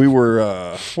we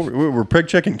were peg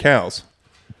checking cows,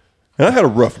 and I had a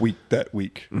rough week that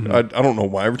week. I don't know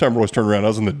why. Every time Royce turned around, I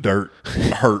was in the dirt,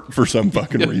 hurt for some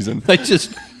fucking reason.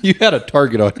 You had a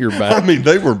target on your I back. mean,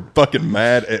 they were fucking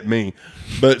mad at me.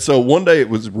 But so one day it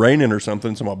was raining or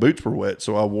something, so my boots were wet.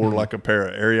 So I wore like a pair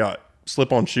of Ariat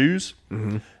slip-on shoes,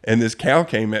 and this cow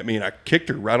came at me, and I kicked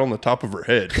her right on the top of her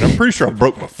head. And I'm pretty sure I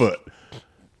broke my foot.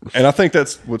 And I think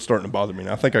that's what's starting to bother me. And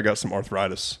I think I got some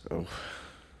arthritis.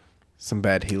 Some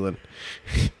bad healing.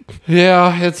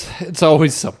 Yeah, it's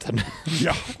always something.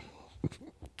 Yeah.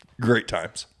 Great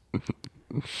times.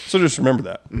 So just remember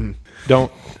that.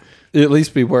 Don't at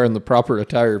least be wearing the proper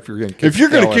attire if you're going to kick If you're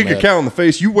going to in kick the a head. cow in the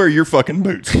face, you wear your fucking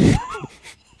boots.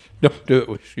 Don't do it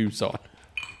with shoes on.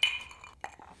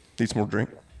 Need some more drink?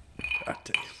 I'll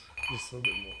take just a little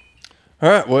bit more. All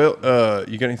right. Well,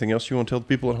 you got anything else you want to tell the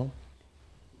people at home?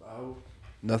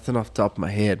 Nothing off the top of my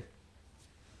head.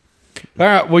 All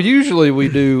right. Well, usually we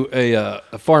do a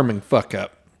farming fuck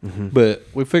up, but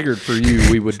we figured for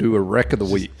you we would do a wreck of the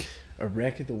week. A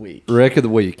wreck of the week. Wreck of the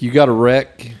week. You got a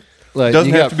wreck. Like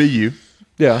Doesn't you have got- to be you.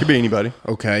 Yeah. Could be anybody.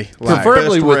 Okay. Like,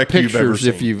 Preferably Best with wreck you've ever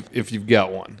pictures seen. if you've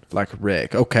got one. like a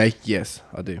wreck. Okay. Yes,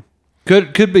 I do.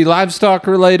 Could be livestock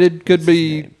related. Could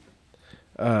be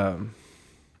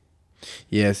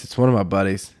Yes, it's one of my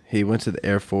buddies. He went to the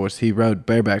Air Force. He rode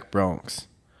bareback broncs.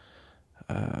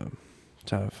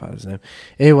 Trying to find his name.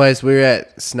 Anyways, we were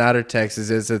at Snyder, Texas.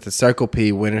 It was at the Circle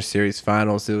P Winter Series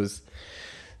Finals. It was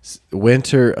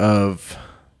winter of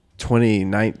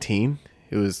 2019.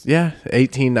 It was,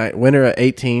 winter of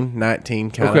 18,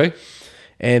 19 kind of. okay.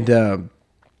 And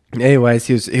anyways,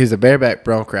 he was a bareback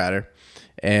bronc rider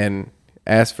and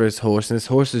asked for his horse. And his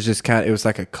horse was just it was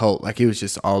like a colt. Like he was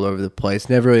just all over the place.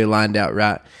 Never really lined out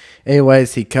right.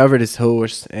 Anyways, he covered his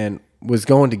horse and was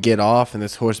going to get off. And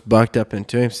this horse bucked up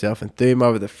into himself and threw him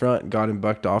over the front and got him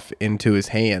bucked off into his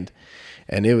hand.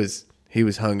 And he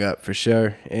was hung up for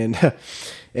sure. And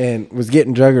and was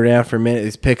getting drug around for a minute.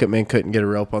 His pickup man couldn't get a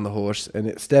rope on the horse, and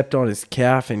it stepped on his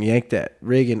calf and yanked that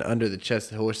rigging under the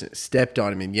chest of the horse, and it stepped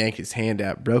on him and yanked his hand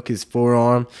out, broke his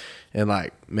forearm, and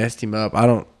like messed him up. I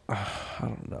don't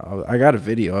know. I got a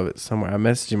video of it somewhere. I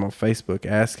messaged him on Facebook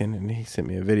asking, and he sent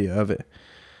me a video of it.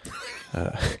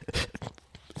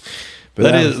 But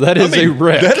That is a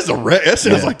wreck. That is a wreck. That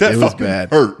sounds like that it was fucking bad.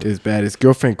 hurt. It was bad. His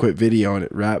girlfriend quit videoing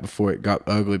it right before it got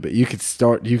ugly, but you could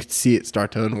see it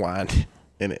start to unwind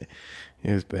in it.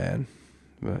 It was bad.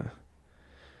 But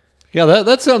Yeah,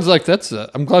 that sounds like that's.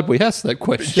 I'm glad we asked that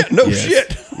question. Yeah, no yes,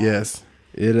 shit. Yes,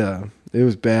 it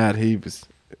was bad. He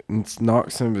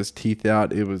knocked some of his teeth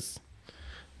out. It was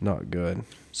not good.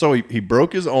 So he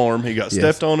broke his arm. He got Yes.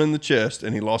 stepped on in the chest,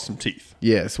 and he lost some teeth.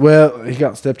 Yes. Well, he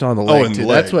got stepped on the leg in the too.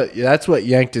 leg. That's what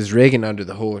yanked his rigging under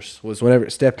the horse. Was whenever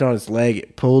it stepped on his leg,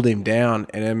 it pulled him down,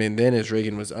 and I mean then his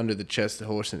rigging was under the chest of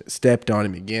the horse, and it stepped on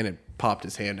him again and popped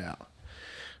his hand out.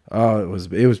 Oh, it was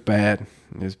bad.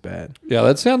 It was bad. Yeah,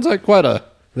 that sounds like quite a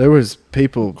There was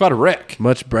people wreck.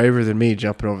 much braver than me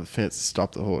jumping over the fence to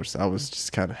stop the horse. I was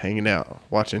just kind of hanging out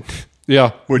watching.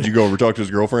 Yeah, Would you go over talk to his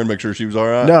girlfriend, make sure she was all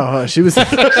right? No, she was.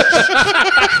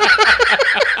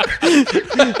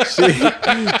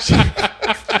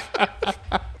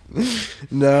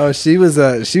 No, she was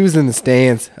in the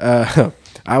stands.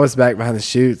 I was back behind the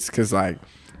chutes because like.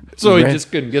 So he ran-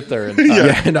 just couldn't get there in time.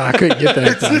 Yeah, no, I couldn't get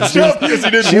there. in time. It's tough because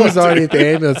he didn't She want was already at the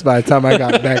ambulance by the time I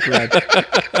got back.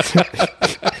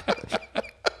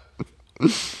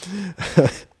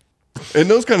 In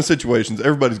those kind of situations,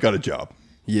 everybody's got a job.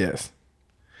 Yes.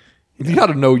 You got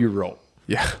to know your role.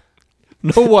 Yeah.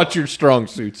 Know what your strong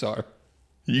suits are.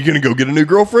 You gonna go get a new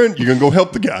girlfriend? You're gonna go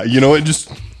help the guy. You know, it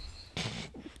just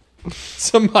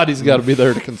Somebody's got to be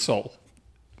there to console.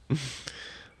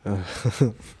 well,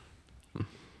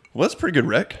 that's a pretty good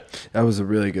wreck. That was a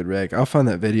really good wreck. I'll find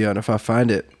that video, and if I find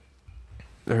it,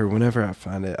 or whenever I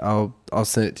find it, I'll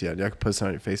send it to you. I can post it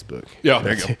on your Facebook. Yeah,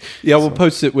 There you go. Yeah, we'll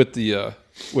post it with the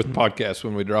podcast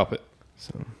when we drop it.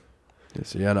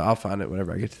 So yeah, no, I'll find it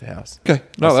whenever I get to the house. Okay,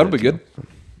 no, I'll that'll send be it good.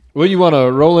 Well, you want to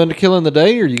roll into killing the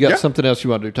day, or you got Yeah. something else you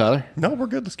want to do, Tyler? No, we're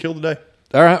good. Let's kill the day.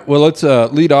 All right. Well, let's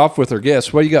lead off with our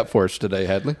guest. What do you got for us today,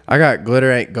 Hadley? I got Glitter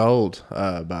Ain't Gold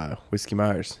by Whiskey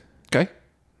Myers. Okay,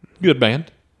 good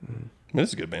band. I mean, this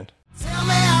is a good band. Tell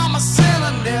me I'm a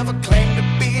sinner, never claim to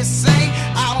be a saint.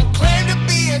 I don't claim to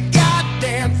be a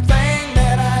goddamn thing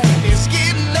that I ain't. It's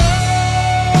getting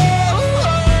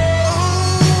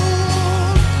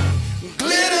old.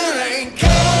 Glitter ain't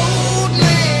cold,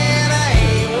 man. I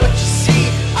ain't what you see.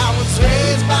 I was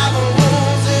raised by the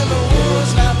wolves in the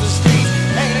woods, not the streets.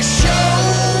 Ain't a show,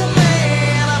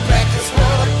 man. I practice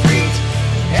what I preach.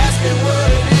 Ask me what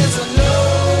it is I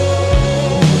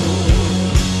know.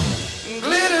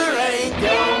 Glitter ain't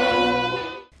gold.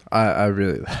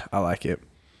 I like it.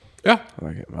 Yeah, I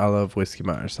like it. I love Whiskey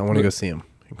Myers. I want to go see him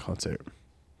in concert.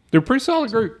 they're a pretty solid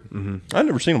group. I've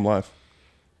never seen them live.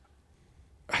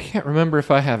 I can't remember if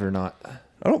I have or not.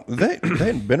 I don't. They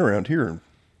hadn't been around here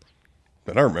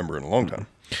that I remember in a long time.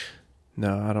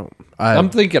 No, I don't. I'm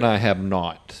thinking I have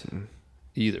not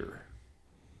either.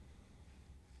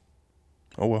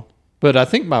 Oh well. But I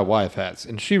think my wife has,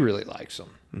 and she really likes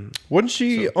them. Wasn't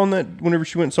she on that whenever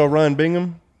she went and saw Ryan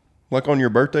Bingham, like on your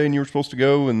birthday, and you were supposed to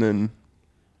go, and then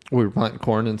We were planting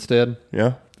corn instead.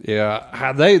 yeah,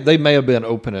 Yeah, they may have been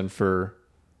opening for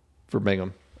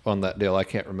Bingham on that deal. I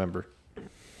can't remember.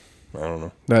 I don't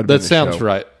know. That sounds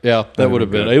right. Yeah, that would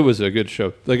have been been. good. It was a good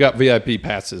show. They got VIP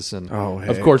passes, and Oh,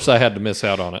 of heck. course I had to miss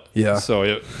out on it. Yeah. so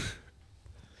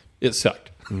it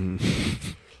sucked.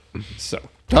 So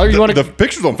Tyler, you want The to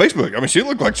pictures on Facebook. I mean, she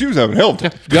looked like she was having hell. Yeah.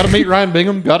 got to meet Ryan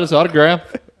Bingham? Got his autograph.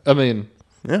 I mean,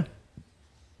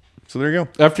 So there you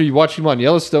go. after you watch him on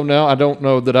Yellowstone, now I don't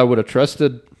know that I would have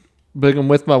trusted Bingham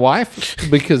with my wife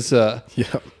because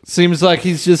Yeah. seems like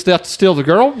he's just out to steal the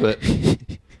girl. But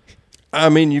I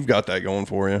mean, you've got that going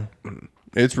for you.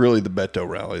 It's really the Beto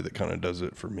rally that kind of does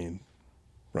it for me and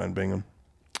Ryan Bingham.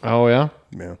 oh yeah,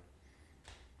 Yeah.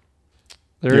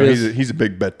 there You know, is. he's a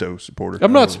big Beto supporter.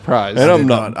 I'm not surprised. And I'm did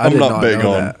not. not- I I'm did not not big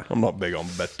know on. that. I'm not big on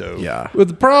Beto. Yeah. But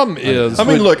the problem is, I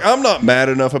mean, look, I'm not mad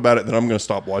enough about it that I'm going to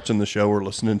stop watching the show or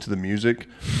listening to the music,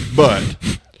 but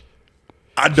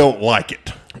I don't like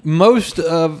it. most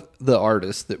of the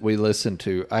artists that we listen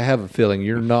to, I have a feeling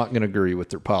you're not going to agree with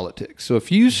their politics. So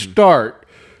if you start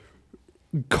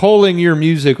culling your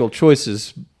musical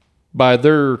choices by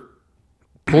their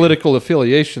political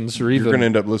affiliations, or You're going to even,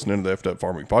 end up listening to the Effed Up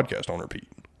Farming podcast on repeat.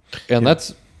 and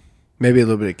that's Maybe a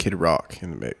little bit of Kid Rock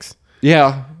in the mix.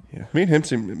 yeah, Me and him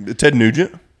seem Ted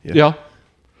Nugent. yeah.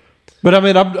 But I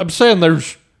mean, I'm saying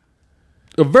there's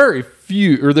very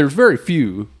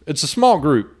few. It's a small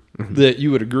group that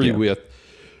you would agree with.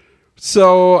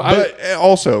 So But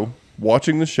also,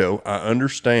 watching the show, I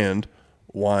understand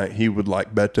why he would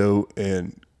like Beto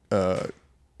and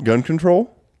gun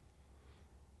control.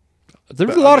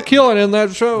 there's a lot of killing in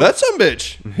that show. That son of a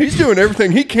bitch. He's doing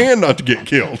everything he can not to get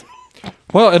killed.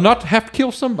 Well, and not to have to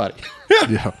kill somebody.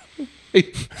 Yeah.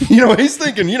 You know, he's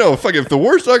thinking, you know, fuck, if the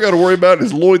worst I got to worry about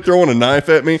is Lloyd throwing a knife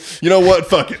at me, you know what?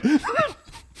 Fuck it.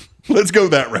 Let's go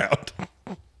that route.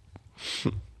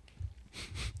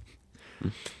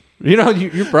 You know,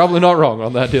 you're probably not wrong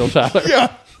on that deal, Tyler.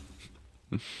 Yeah.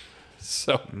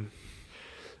 So,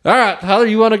 all right, Tyler,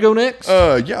 you want to go next?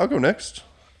 Yeah, I'll go next.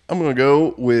 I'm going to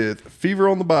go with Fever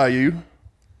on the Bayou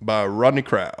by Rodney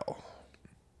Crowell.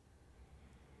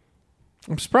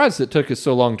 I'm surprised it took us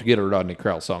so long to get a Rodney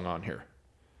Crowell song on here.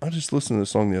 I just listened to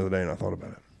this song the other day and I thought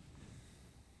about it.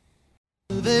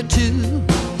 There too.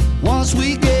 Once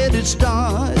we get it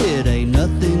started, ain't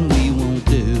nothing we won't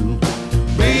do.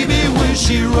 Baby, when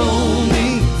she roll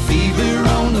me, fever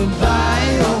on the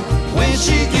bio. When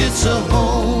she gets a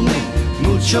hold me,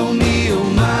 mucho mio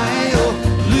mio.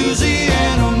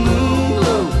 Louisiana moon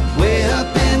glow, way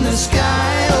up in the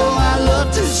sky. Oh, I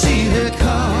love to see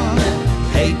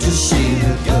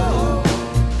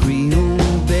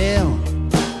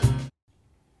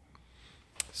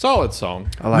Solid song.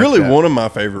 I like really that. one of my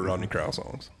favorite Rodney Crowell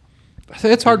songs.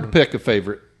 It's hard to pick a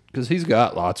favorite because he's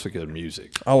got lots of good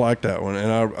music. I like that one,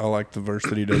 and I like the verse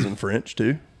that he does in French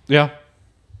too. Yeah,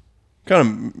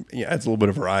 Kind of adds a little bit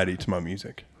of variety to my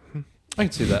music. I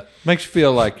can see that. Makes you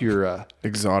feel like you're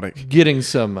exotic. getting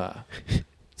some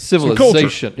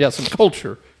civilization. Some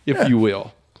culture, if you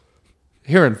will.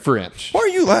 Here in French. Why are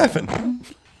you laughing?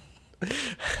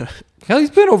 Hell,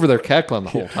 he's been over there cackling the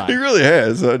whole He time. really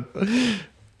has.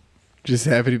 Just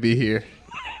happy to be here.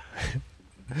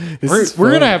 We're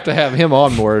going to have him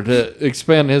on more to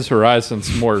expand his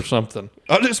horizons more or something.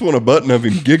 I just want a button of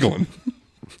him giggling.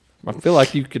 I feel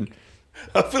like you can.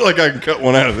 I feel like I can cut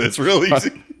one out of this real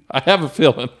easy. I have a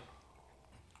feeling.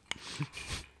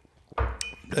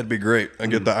 That'd be great. I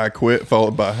get the I quit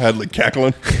followed by Hadley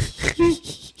cackling.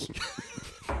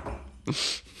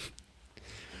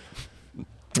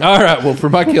 All right. Well, for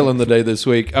my kill in the day this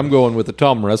week, I'm going with the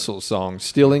Tom Russell song,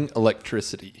 Stealing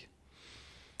Electricity.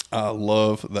 I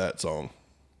love that song.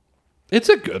 It's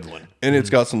a good one. And it's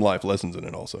got some life lessons in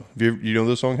it also. You know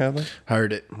this song, Hadley?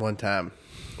 Heard it one time.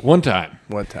 One time.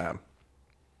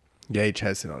 Gage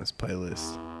has it on his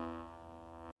playlist.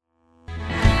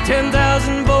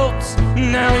 10,000 volts,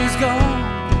 now he's gone.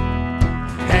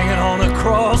 Hanging on a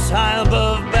cross high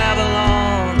above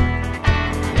Babylon.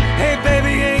 Hey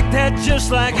baby, ain't that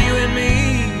just like you and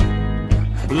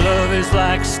me? Love is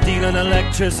like stealing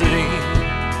electricity.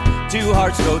 Two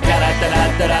hearts go da da da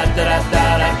da da da da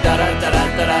da da da da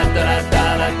da da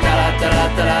da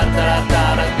da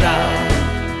da da da.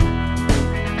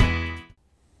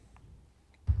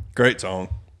 Great song.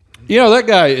 You know, that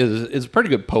guy is a pretty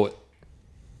good poet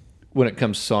when it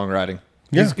comes to songwriting.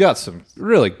 Yeah. He's got some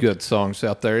really good songs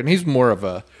out there, and he's more of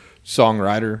a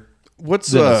songwriter What's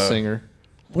than a singer.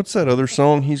 What's that other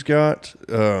song he's got?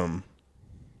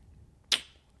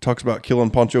 Talks about killing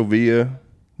Pancho Villa,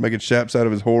 making chaps out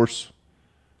of his horse.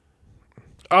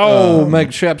 Oh,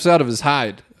 make chaps out of his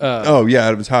hide. Oh yeah,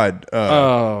 out of his hide.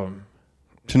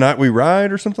 Tonight We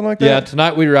Ride or something like that. Yeah,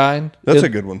 Tonight We Ride. That's a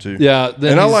good one too. Yeah,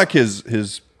 then and I he's- like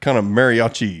his kind of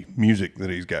mariachi music that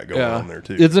he's got going on there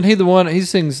too. Isn't he the one? He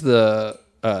sings the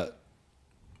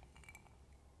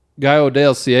Gallo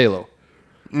del Cielo.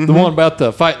 The one about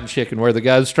the fighting chicken where the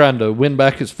guy's trying to win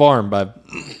back his farm by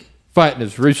fighting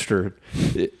his rooster.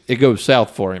 It goes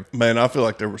south for him. Man, I feel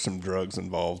like there were some drugs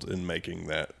involved in making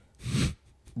that,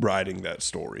 writing that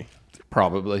story,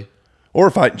 Probably. or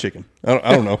fighting chicken. I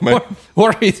don't know, man.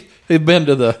 Or he'd been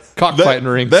to the cockfighting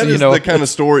rings. That is you know, the kind of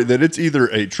story that it's either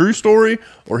a true story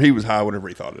or he was high whenever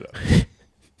he thought it up.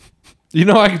 You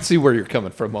know, I can see where you're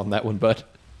coming from on that one, bud.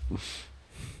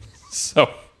 So,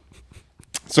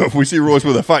 So if we see Royce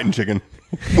with a fighting chicken,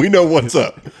 we know what's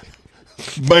up.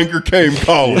 Banker came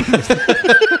calling.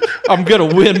 I'm going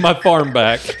to win my farm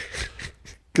back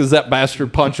because that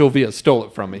bastard Pancho Villa stole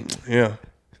it from me. Yeah.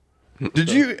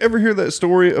 Did you ever hear that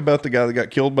story about the guy that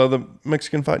got killed by the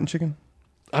Mexican fighting chicken?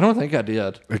 I don't think I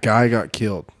did. A guy got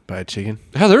killed by a chicken.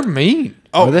 How they're mean.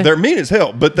 Oh, Are they? they're mean as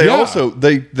hell, but they Yeah. also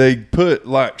they put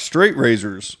like straight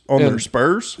razors on their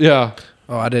spurs. Yeah.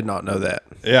 Oh, I did not know that.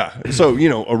 Yeah. So,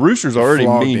 a rooster's already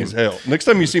Flogged mean him. as hell. Next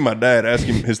time you see my dad, ask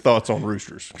him his thoughts on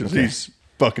roosters because he's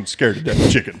fucking scared to death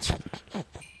of chickens.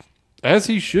 As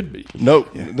he should be. No,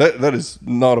 that is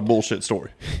not a bullshit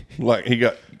story. Like, he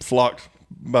got flocked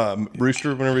by a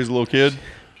rooster whenever he was a little kid.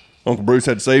 Uncle Bruce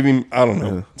had to save him. I don't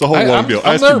know. It's a whole long deal.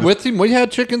 I'm Ask there him- with him. We had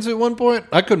chickens at one point.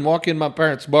 I couldn't walk in my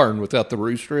parents' barn without the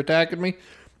rooster attacking me.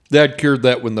 Dad cured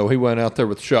that one, though. He went out there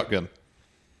with a shotgun.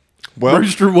 Well,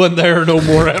 Rooster wasn't there no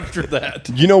more after that.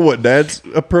 you know what Dad's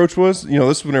approach was?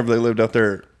 This is whenever they lived out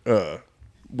there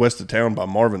west of town by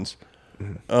Marvin's,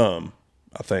 I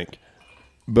think.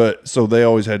 But so they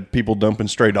always had people dumping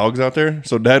stray dogs out there.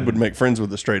 So Dad would make friends with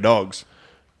the stray dogs.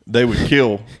 They would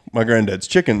kill my granddad's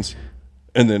chickens,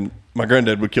 and then my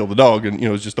granddad would kill the dog, and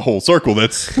it's just a whole circle.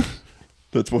 That's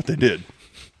what they did.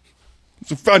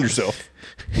 So find yourself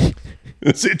in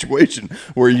a situation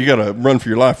where you got to run for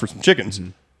your life for some chickens.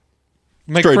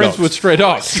 Make Stray friends dogs. with stray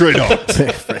dogs. Stray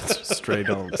dogs. Stray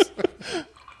dogs.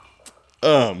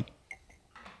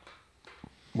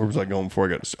 Where was I going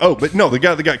before I got? But no, the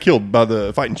guy that got killed by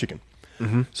the fighting chicken.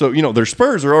 So their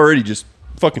spurs are already just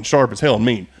fucking sharp as hell and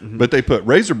mean, but they put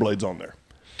razor blades on there.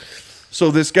 So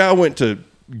this guy went to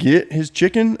get his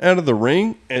chicken out of the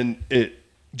ring, and it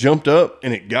jumped up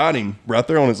and it got him right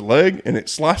there on his leg, and it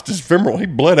sliced his femoral. He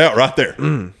bled out right there.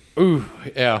 Ooh,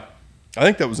 yeah. I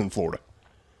think that was in Florida.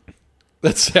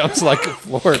 That sounds like a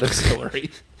Florida story.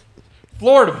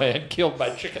 Florida man killed by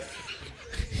chicken.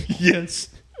 Yes,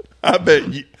 I bet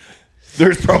you.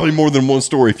 There's probably more than one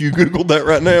story. If you Googled that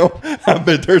right now, I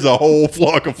bet there's a whole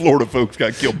flock of Florida folks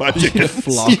got killed by chickens.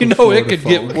 You know it could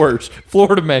get worse.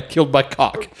 Florida man killed by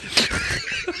cock.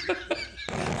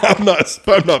 I'm not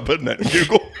putting that in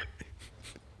Google.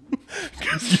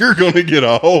 Because you're going to get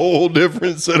a whole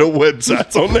different set of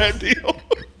websites on that deal.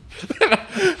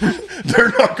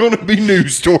 They're not going to be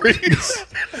news stories.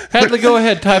 Hadley, go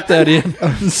ahead, type that in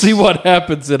and see what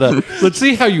happens. Let's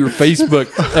see how your Facebook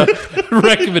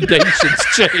recommendations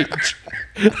change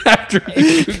after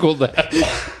you Google that.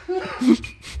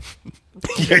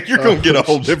 Yeah, you're going to get a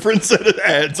whole different set of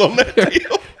ads on that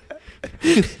deal.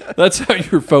 That's how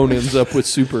your phone ends up with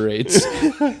Super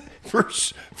 8s.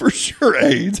 For sure,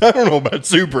 AIDS. I don't know about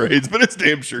super AIDS, but it's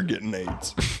damn sure getting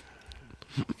AIDS.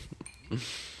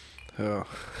 Oh.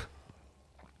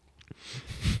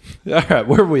 All right,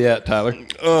 where are we at, Tyler?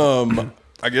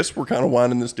 I guess we're kind of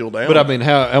winding this deal down. But I mean,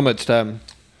 how much time?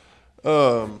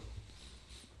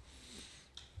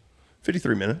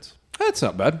 53 minutes. That's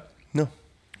not bad. No.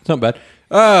 It's not bad.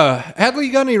 Hadley,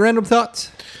 you got any random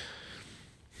thoughts?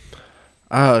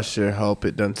 I sure hope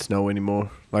it doesn't snow anymore.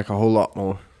 Like a whole lot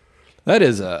more. That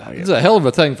is it's a hell of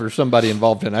a thing for somebody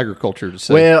involved in agriculture to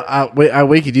say. Well,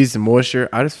 we could use the moisture.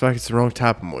 I just feel like it's the wrong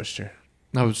type of moisture.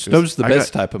 Those the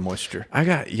best type of moisture. I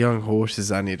got young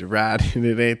horses I need to ride, and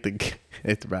it ain't the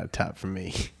right type for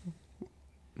me.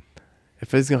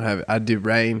 If it's gonna have, I'd do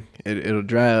rain. It'll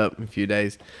dry up in a few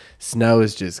days. Snow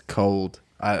is just cold.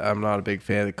 I'm not a big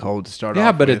fan of the cold to start off.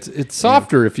 Yeah, but with. it's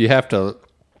softer if you have to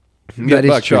That get is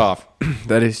bucked true. off.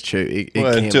 That is true. It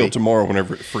Well, can until be. tomorrow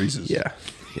whenever it freezes. Yeah.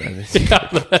 Yeah. Yeah,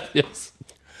 that is.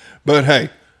 But hey,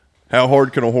 how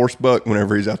hard can a horse buck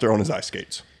whenever he's out there on his ice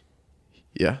skates?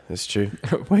 Yeah, that's true.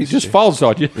 Well, he just falls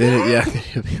on you. Yeah.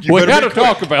 We better got to be quick.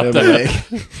 talk about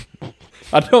that.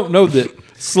 I don't know that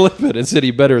slipping is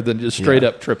any better than just straight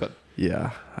up tripping.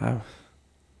 Yeah. I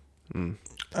don't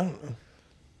know.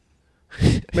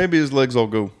 Maybe his legs all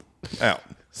go out.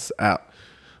 It's out.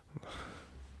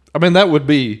 I mean, that would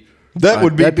be. That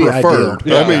would be That'd be preferred.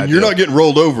 ideal. I mean, Yeah, you're ideal. not getting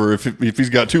rolled over if he's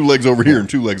got two legs over here and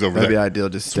two legs over That'd be there. ideal.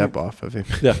 Just step off of him.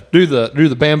 Yeah, do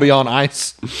the Bambi on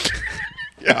ice.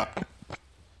 Yeah.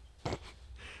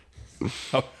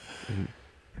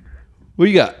 What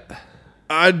you got?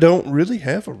 I don't really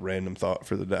have a random thought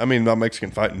for the day. I mean, my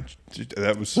Mexican fighting,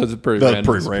 That's pretty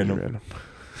random.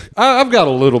 I've got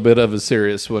a little bit of a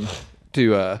serious one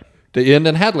to end,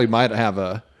 and Hadley might have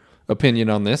a opinion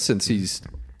on this since he's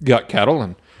got cattle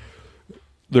and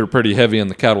they're pretty heavy in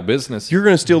the cattle business. You're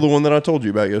going to steal the one that I told you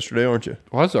about yesterday, aren't you?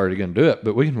 Well, I was already going to do it,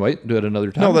 but we can wait and do it another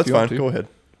time. No, if that's you want fine. to. Go ahead.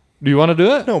 Do you want to do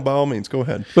it? No, by all means, go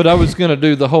ahead. But I was going to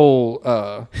do the whole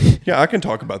Yeah, I can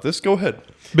talk about this. Go ahead.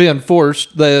 being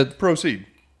forced. Proceed.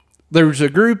 There's a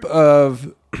group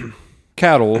of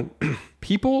cattle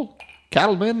people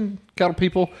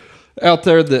out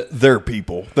there that They're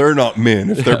people. They're not men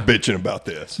if they're bitching about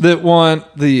this.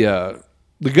 want the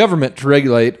government to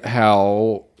regulate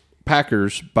how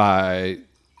packers buy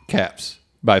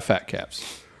fat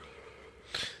calves.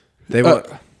 They want.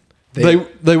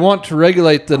 They want to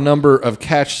regulate the number of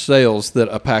cash sales that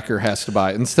a packer has to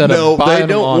buy instead No, of buying they them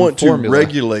don't on want formula. to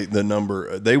regulate the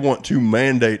number. They want to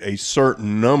mandate a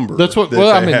certain number. That's what- that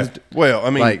well, I they mean- have to- well, I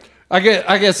mean, Like- I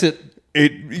guess it.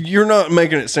 you're not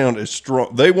making it sound as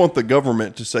strong. They want the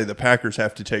government to say the packers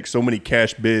have to take so many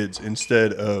cash bids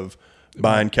instead of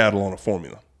buying cattle on a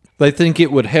formula. They think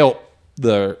it would help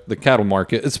the cattle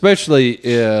market, especially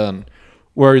in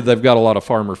where they've got a lot of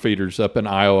farmer feeders up in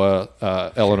Iowa,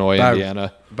 Illinois,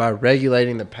 Indiana. By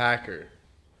regulating the packer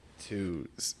to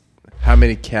how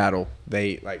many cattle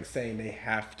they like saying they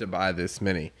have to buy this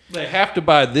many. They have to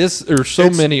buy this or so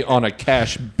many on a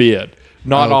cash bid,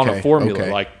 not on a Okay, formula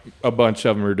okay. like a bunch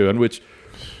of them are doing. Which,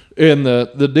 in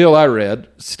the deal I read,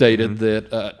 stated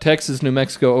that Texas, New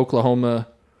Mexico, Oklahoma,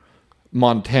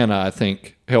 Montana, I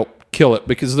think, helped kill it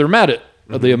because they're mad at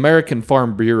the American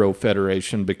Farm Bureau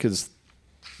Federation because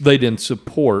they didn't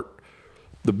support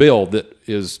the bill that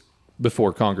is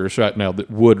before Congress right now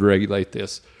that would regulate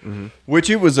this.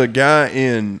 Which it was a guy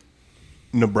in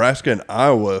Nebraska and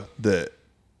Iowa that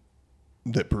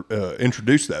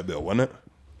introduced that bill, wasn't it?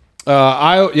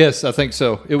 Iowa, yes, I think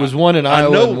so. It was one in I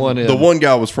Iowa know and one in the one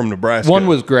guy was from Nebraska. One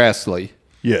was Grassley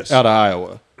yes, out of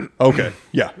Iowa. okay,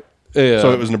 yeah.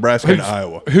 So it was Nebraska and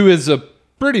Iowa. Who's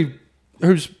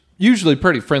usually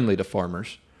pretty friendly to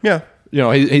farmers. Yeah, You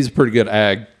know, he's a pretty good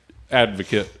ag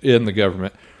advocate in the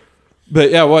government.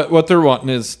 But yeah, what they're wanting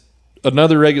is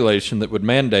another regulation that would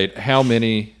mandate how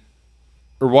many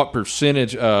or what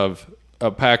percentage of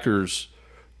a packer's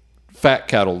fat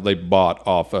cattle they bought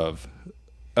off of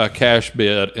a cash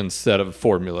bid instead of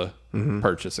formula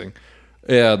purchasing.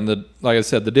 And like I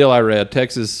said, the deal I read,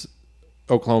 Texas,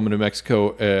 Oklahoma, New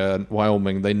Mexico, and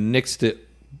Wyoming, they nixed it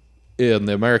in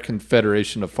the American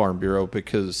Federation of Farm Bureau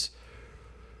because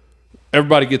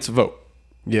everybody gets a vote.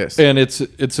 Yes. And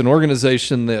it's an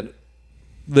organization that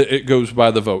it goes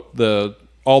by the vote.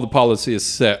 All the policy is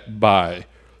set by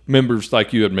members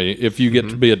like you and me. If you get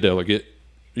to be a delegate,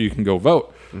 you can go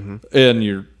vote.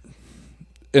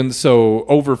 And so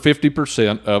over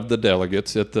 50% of the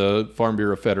delegates at the Farm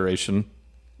Bureau Federation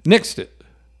nixed it.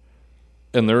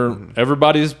 And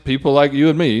everybody's people like you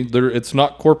and me. It's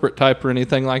not corporate type or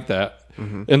anything like that.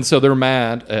 And so they're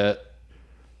mad at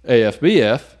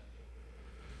AFBF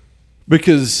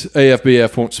because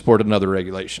AFBF won't support another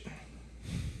regulation.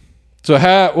 So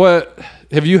what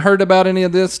have you heard about any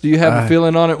of this? Do you have a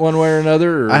feeling on it one way or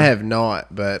another? Or? I have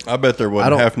not, but I bet there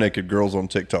wasn't half-naked girls on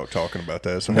TikTok talking about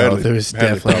that. So no, there's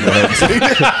definitely not.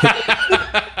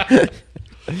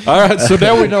 All right, so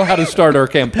now we know how to start our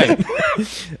campaign.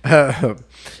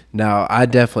 No, I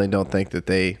definitely don't think that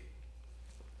they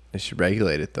should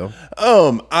regulate it, though.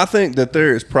 I think that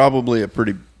there is probably a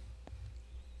pretty.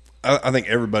 I think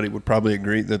everybody would probably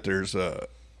agree that there's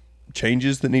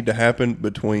changes that need to happen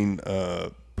between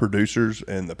producers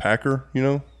and the packer. You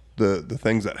know, the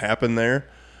things that happen there.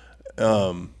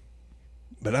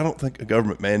 But I don't think a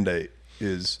government mandate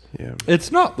is. Yeah,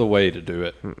 it's not the way to do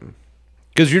it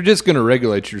because you're just going to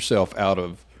regulate yourself out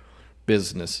of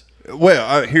business.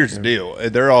 Well, here's the deal.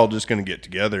 They're all just going to get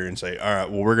together and say, all right,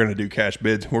 well, we're going to do cash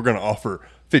bids. We're going to offer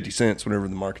 50 cents whenever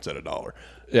the market's at $1.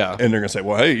 Yeah. And they're going to say,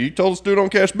 well, hey, you told us to do it on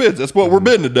cash bids. That's what we're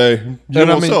bidding today. You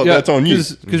know, that's on you.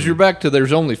 Because you're back to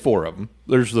there's only 4 of them.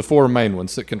 There's the 4 main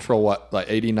ones that control like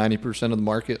 80, 90% of the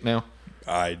market now.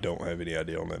 I don't have any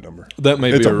idea on that number. That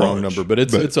may be a wrong number, but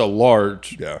it's a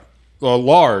large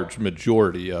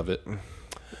majority of it.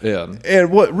 Yeah.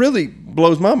 And what really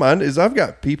blows my mind is I've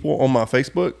got people on my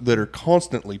Facebook that are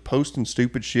constantly posting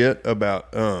stupid shit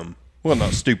about, well,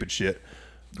 not stupid shit.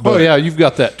 Oh, yeah, you've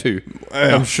got that too.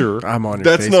 I'm sure. I'm on your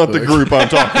That's Facebook. not the group I'm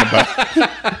talking about.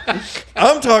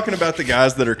 I'm talking about the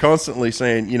guys that are constantly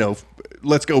saying, you know,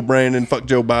 let's go Brandon, fuck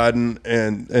Joe Biden,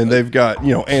 and they've got,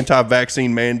 you know,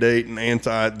 anti-vaccine mandate and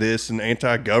anti-this and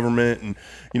anti-government, and,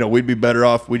 you know, we'd be better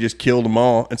off if we just killed them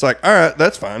all. It's like, all right,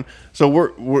 that's fine.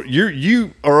 So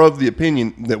you are of the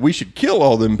opinion that we should kill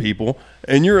all them people,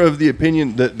 and you're of the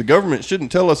opinion that the government shouldn't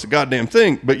tell us a goddamn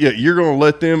thing, but yet you're going to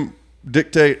let them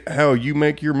dictate how you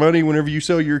make your money whenever you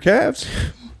sell your calves?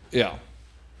 Yeah.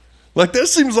 Like, that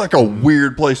seems like a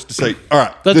weird place to say, all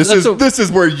right, this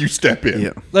is where you step in.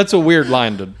 Yeah. That's a weird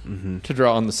line to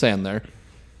draw on the sand there.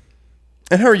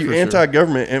 And how are you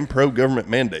anti-government and pro-government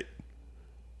mandate?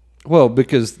 Well,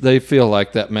 because they feel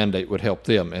like that mandate would help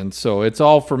them. And so it's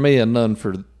all for me and none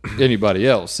for anybody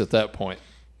else at that point.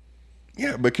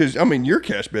 Yeah, because, I mean, your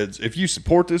cash bids, if you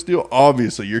support this deal,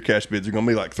 obviously your cash bids are going to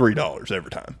be like $3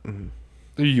 every time.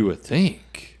 You would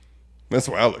think. That's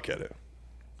the way I look at it.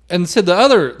 And so the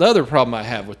other problem I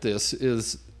have with this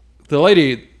is the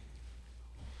lady,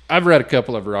 I've read a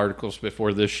couple of her articles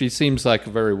before this. She seems like a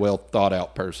very well thought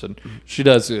out person. She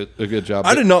does a good job.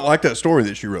 I did not like that story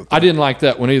that she wrote. I didn't like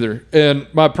that one either.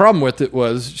 And my problem with it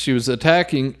was she was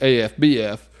attacking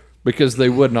AFBF because they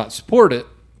would not support it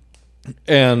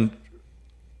and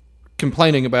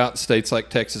complaining about states like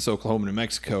Texas, Oklahoma, New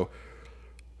Mexico.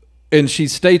 And she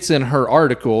states in her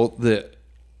article that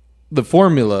the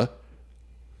formula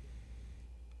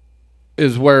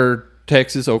is where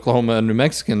Texas, Oklahoma, and New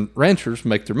Mexican ranchers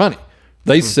make their money.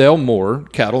 They sell more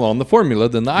cattle on the formula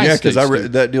than the ICE states. Yeah, because I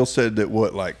read that deal said that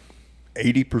like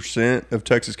 80% of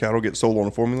Texas cattle get sold on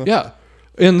a formula? Yeah.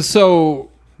 And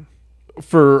so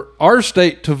for our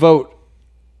state to vote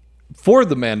for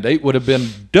the mandate would have been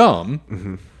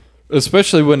dumb,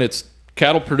 especially when it's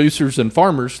cattle producers and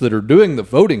farmers that are doing the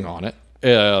voting on it.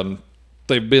 And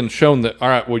they've been shown that, all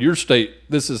right, well, your state,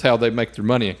 this is how they make their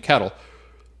money in cattle.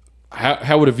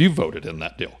 How would have you voted in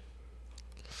that deal?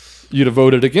 You'd have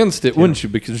voted against it, wouldn't you?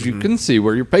 Because you can see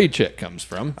where your paycheck comes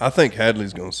from. I think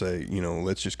Hadley's going to say, you know,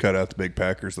 let's just cut out the big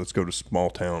packers. Let's go to small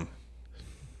town,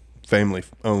 family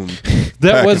owned.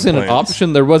 That wasn't an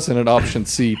option. There wasn't an option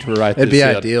C to write It'd this be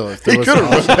in. ideal if there was an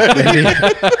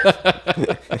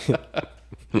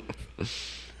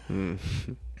option.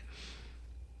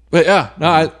 But yeah,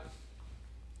 no,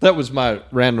 that was my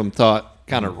random thought.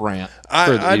 Kind of rant.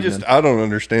 I don't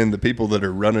understand the people that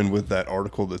are running with that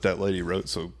article that lady wrote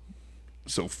so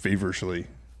feverishly.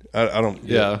 I don't.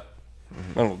 Yeah.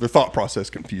 I don't. Their thought process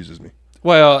confuses me.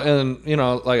 Well, and you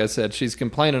know, like I said, she's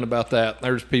complaining about that.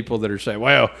 There's people that are saying,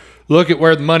 "Well, look at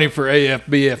where the money for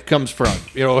AFBF comes from.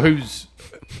 You know, who's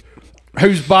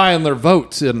buying their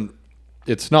votes?" And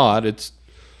it's not. It's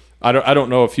I don't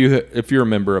know if you're a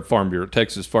member of Farm Bureau,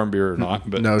 Texas Farm Bureau or not,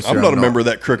 but No, sir, I'm not a member of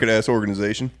that crooked ass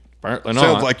organization. apparently not.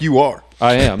 Sounds like you are.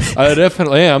 I am. I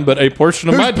definitely am, but a portion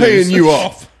of Who's my paying dues- you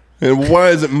off? And why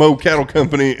isn't Mo Cattle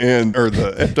Company or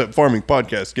the Effed Up Farming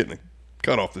Podcast getting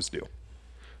cut off this deal?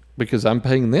 Because I'm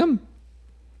paying them.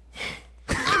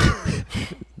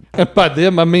 And by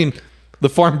them, I mean the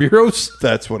farm bureaus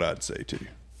That's what I'd say too.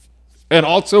 and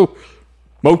also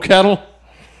Mo Cattle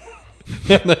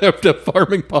and the Effed Up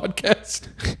Farming Podcast.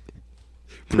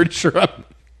 Pretty sure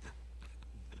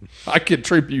I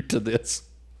contribute to this.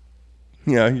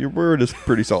 Yeah, we're just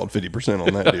pretty solid 50%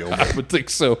 on that deal. I would think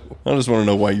so. I just want to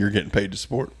know why you're getting paid to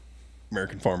support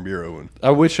American Farm Bureau. And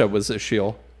I wish I was a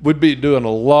shill. Would be doing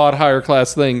a lot higher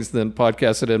class things than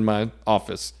podcasting in my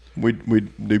office.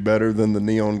 we'd do better than the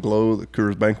neon glow, the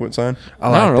Coors Banquet sign.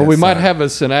 I don't know. We might have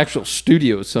us an actual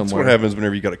studio That's somewhere. what happens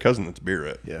whenever you got a cousin that's a beer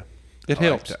at. Yeah, It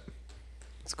helps. that.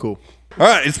 It's cool. All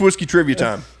right, it's whiskey trivia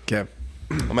time. Okay.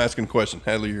 I'm asking a question.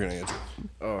 Hadley, you're going to answer.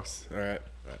 Oh, all right.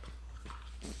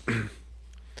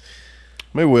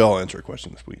 Maybe we all answer a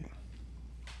question this week.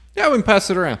 Yeah, we can pass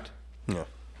it around. Yeah.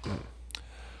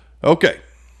 Okay.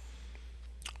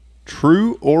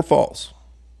 True or false?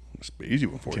 This will be an easy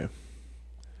one for you.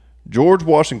 George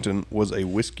Washington was a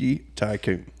whiskey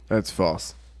tycoon. That's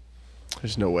false.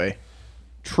 There's no way.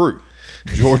 True.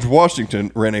 George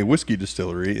Washington ran a whiskey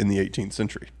distillery in the 18th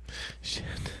century. Shit.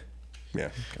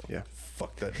 Yeah. Yeah.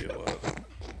 Fuck that deal up.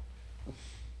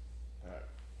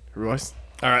 Royce.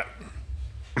 All right.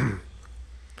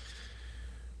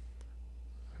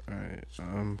 All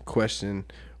right. Question: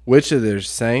 which of their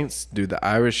saints do the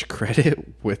Irish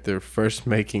credit with their first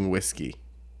making whiskey?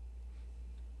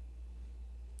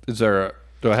 Do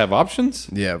I have options?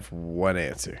 You have one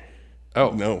answer. Oh,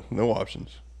 No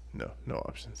options. No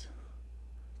options.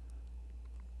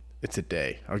 It's a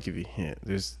day. I'll give you a hint.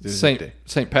 There's a day.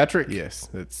 Saint Patrick. Yes,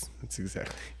 that's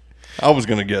exactly. I was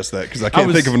going to guess that because I can't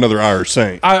was- think of another Irish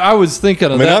saint. I was thinking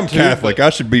of I mean, that I'm too, Catholic. but- I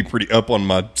should be pretty up on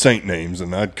my saint names,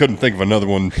 and I couldn't think of another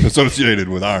one associated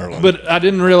with Ireland. But I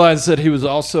didn't realize that he was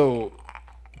also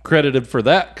credited for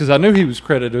that because I knew he was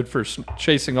credited for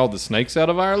chasing all the snakes out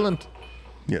of Ireland.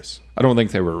 yes, I don't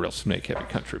think they were a real snake heavy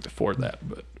country before that,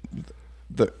 but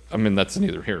I mean that's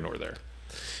neither here nor there.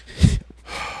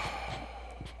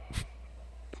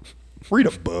 read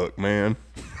a book, man.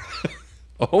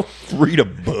 Oh, Read a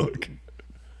book.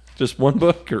 just one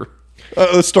book or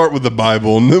Let's start with the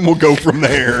Bible, and then we'll go from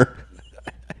there.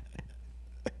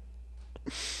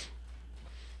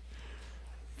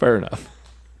 fair enough.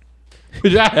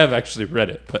 Which I have actually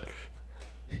read it, but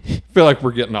I feel like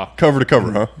we're getting off. Cover to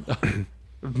cover, huh?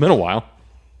 It's been a while.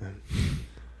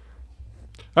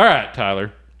 All right,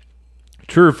 Tyler.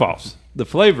 True or false? The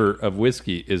flavor of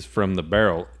whiskey is from the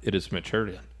barrel it is matured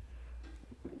in.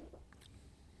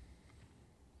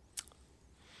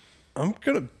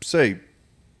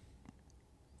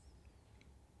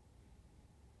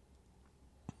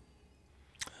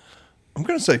 I'm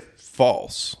going to say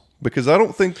false because I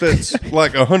don't think that's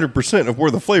like 100% of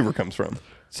where the flavor comes from.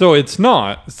 So it's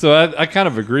not. So I kind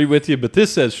of agree with you, but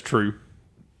this says true.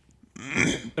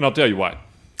 And I'll tell you why.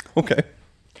 Okay.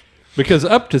 Because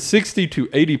up to 60 to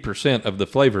 80% of the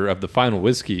flavor of the final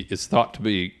whiskey is thought to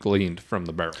be gleaned from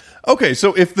the barrel. Okay,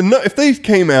 so if they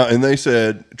came out and they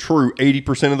said true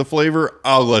 80% of the flavor,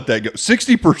 I'll let that go.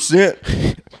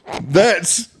 60%,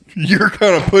 that's you're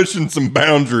kind of pushing some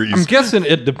boundaries. I'm guessing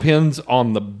it depends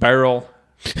on the barrel,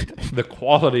 the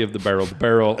quality of the barrel,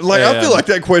 Like I feel and- like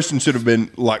that question should have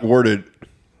been like worded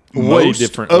Way most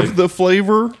differently. of the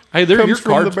flavor. Hey, they're comes your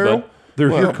from cards, the barrel. bud. They're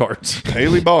Well, your cards.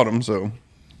 Haley bought them, so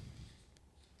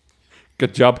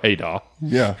Good job, Haydaw.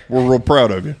 yeah, we're real proud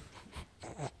of you.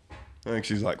 I think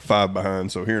she's like 5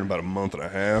 behind, so here in about a month and a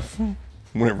half,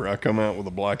 whenever I come out with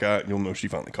a black eye, you'll know she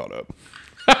finally caught up.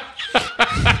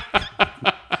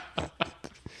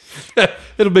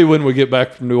 It'll be when we get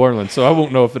back from New Orleans, so I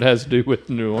won't know if it has to do with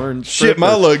New Orleans. Shit, trip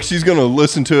my or- luck, she's gonna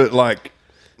listen to it like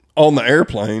on the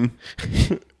airplane,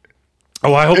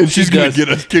 Oh, I hope and she's gonna does. get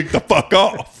us kicked the fuck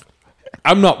off.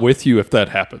 I'm not with you if that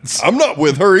happens. I'm not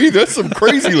with her either. That's some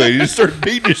crazy lady just started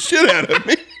beating the shit out of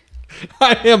me.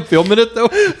 I am filming it though.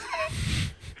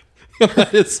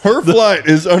 It's Her flight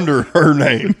is under her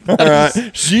name. All right,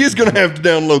 she is gonna have to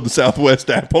download the Southwest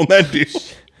app on that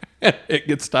dish. it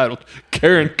gets titled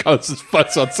 "Karen Causes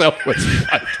Fuss on Southwest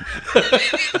Flight."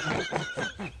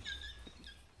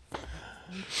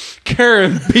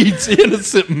 Karen beats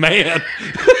innocent man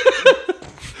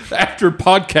after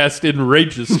podcast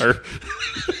enrages her.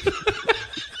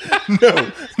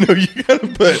 No, you gotta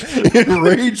put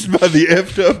enraged by the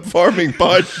effed up farming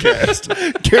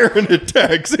podcast. Karen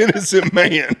attacks innocent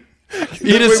man.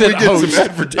 Innocent we get some host.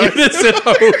 advertising. Innocent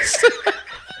host.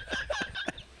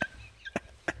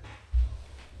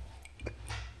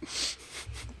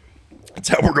 That's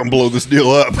how we're gonna blow this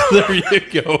deal up. There you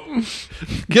go.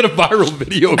 Get a viral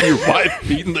video of your wife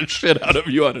beating the shit out of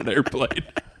you on an airplane.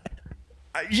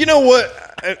 You know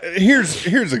what?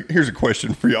 Here's a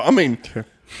question for y'all. I mean,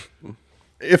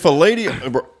 if a lady,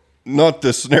 not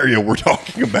the scenario we're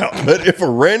talking about, but if a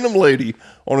random lady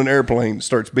on an airplane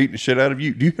starts beating the shit out of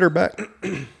you, do you hit her back?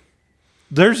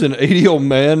 There's an 80-year-old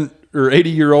man or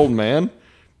 80-year-old man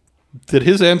that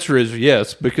his answer is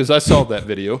yes, because I saw that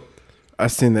video.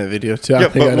 I've seen that video too. I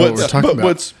think I know what we're talking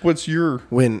about. What's your?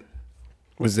 When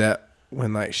was that?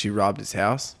 When like she robbed his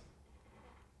house?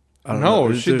 I don't No,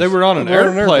 know. they were on an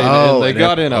airplane Oh, and they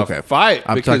got in a fight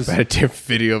I'm because talking about a different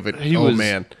video of it. he Oh was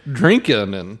man.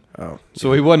 drinking and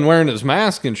so he wasn't wearing his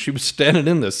mask and she was standing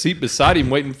in the seat beside him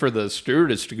waiting for the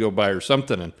stewardess to go by or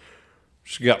something and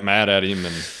she got mad at him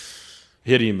and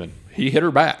hit him and he hit her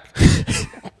back.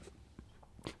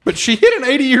 But she hit an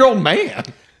 80-year-old man.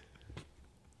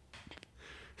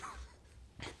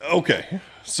 Okay,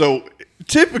 so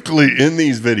typically in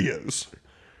these videos,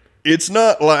 it's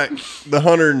not like the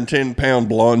 110-pound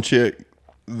blonde chick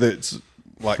that's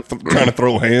like trying to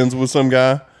throw hands with some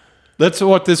guy. That's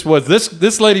what this was.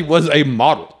 This lady was a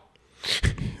model.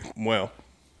 Well,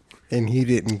 And he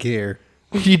didn't care.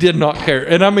 He did not care.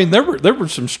 And I mean there were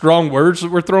some strong words that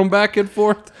were thrown back and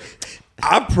forth.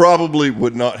 I probably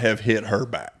would not have hit her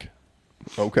back.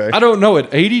 Okay, I don't know,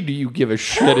 at 80 do you give a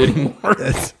shit anymore?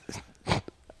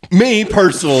 me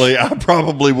personally, I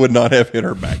probably would not have hit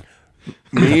her back.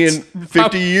 Me in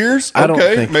 50 years, I don't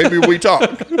okay, think- maybe we talk.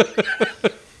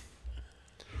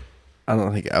 I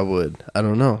don't think I would. I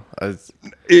don't know.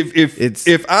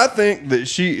 If I think that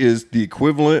she is the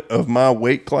equivalent of my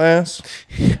weight class,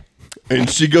 and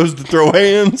she goes to throw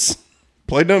hands,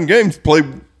 play dumb games,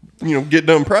 get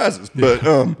dumb prizes, but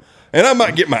and I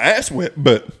might get my ass whipped,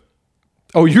 but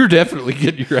Oh, you're definitely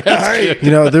getting your ass kicked.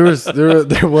 You know, there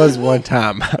was one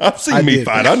time I've seen me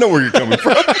fight. I know where you're coming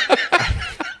from.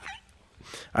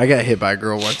 I got hit by a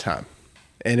girl one time,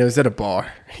 and it was at a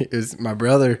bar. It was my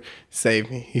brother saved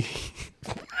me.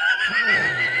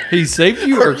 He saved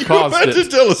you or You caused about to it?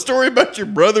 tell a story about your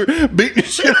brother beating the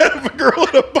shit out of a girl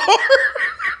at a bar?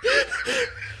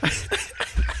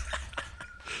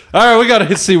 All right, we got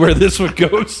to see where this one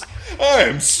goes. I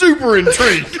am super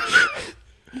intrigued.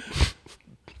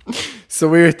 So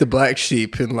we were at the Black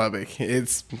Sheep in Lubbock.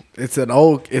 It's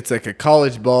like a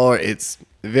college bar. It's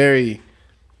very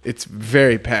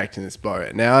packed in this bar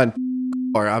right now. And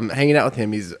I'm hanging out with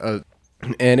him.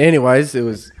 And anyways, it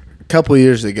was a couple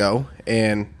years ago,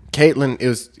 and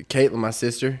Caitlin, my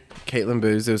sister, Caitlin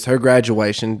Booz. It was her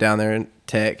graduation down there in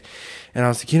Tech. And I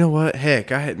was like, you know what?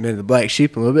 Heck, I hadn't been to the Black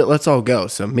Sheep in a little bit. Let's all go.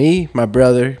 So me, my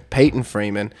brother, Peyton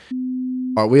Freeman,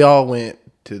 we all went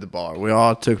to the bar. We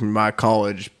all took my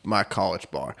college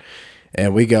bar.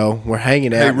 And we go. We're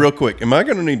hanging out. Hey, real quick, am I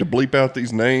going to need to bleep out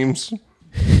these names?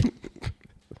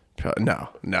 No,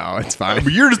 it's fine.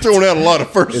 But you're just throwing out a lot of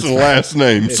first and last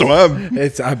names, so I'm.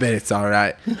 I bet it's all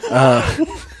right.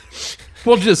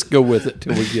 We'll just go with it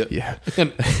till we get. Yeah.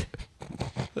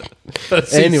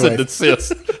 That's Anyway.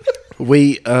 desist.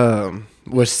 We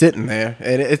were sitting there,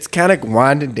 and it's kind of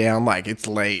winding down. Like it's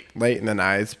late in the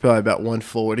night. It's probably about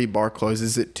 1:40. Bar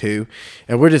closes at 2,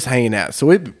 and we're just hanging out. So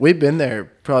we've been there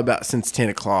probably about since 10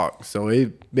 o'clock. So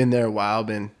we've been there a while.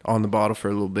 Been on the bottle for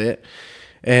a little bit,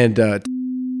 and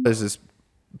there's this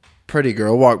pretty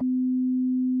girl walk.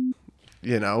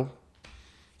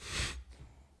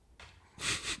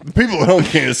 People at home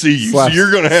can't see you, slaps- so you're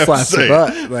going to have to slaps say her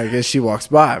it. butt, like as she walks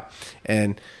by,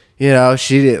 and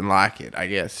she didn't like it. I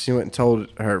guess she went and told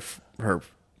her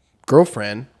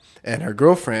girlfriend, and her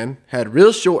girlfriend had a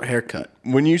real short haircut.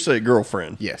 When you say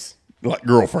girlfriend, Yes, like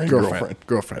girlfriend.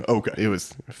 girlfriend. Okay. It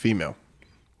was a female,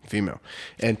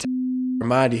 and to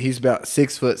remind you, he's about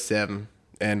 6'7"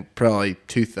 and probably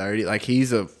 230. Like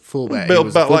he's a fullback. Built He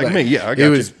was a about like fullback. me. Yeah, I got he you.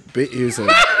 was he was a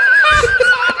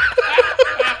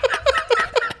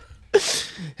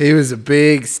he was a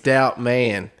big stout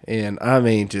man, and I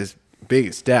mean just big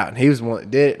and stout. And he was one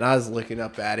that did it, and I was looking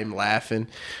up at him laughing,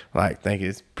 like thinking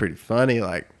it's pretty funny.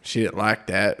 Like she didn't like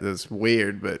that. It was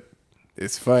weird, but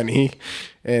it's funny.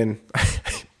 And I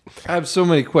have so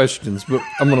many questions, but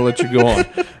I'm going to let you go on.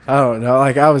 I don't know.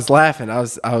 Like I was laughing.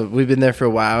 We've been there for a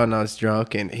while, and I was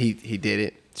drunk, and he did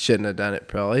it. Shouldn't have done it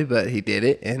probably, but he did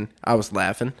it, and I was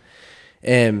laughing.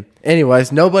 And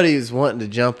anyways, nobody was wanting to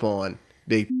jump on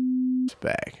Big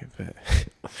back. But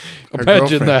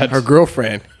Imagine that. Her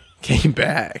girlfriend came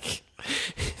back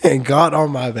and got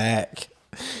on my back,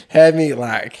 had me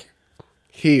like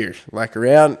here, like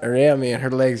around me, and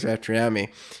her legs wrapped around me,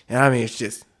 and I mean it's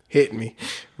just hitting me.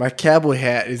 My cowboy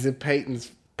hat is in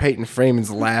Peyton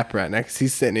Freeman's lap right now because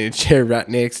he's sitting in a chair right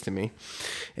next to me,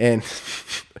 and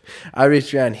I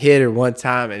reached around and hit her one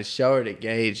time and showed her to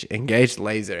Gage, and Gage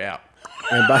lays her out.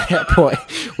 And by that point,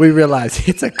 we realized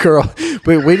it's a girl,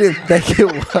 but we didn't think it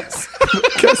was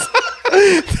because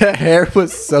the hair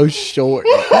was so short.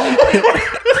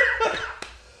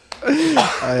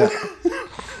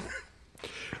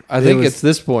 I think it's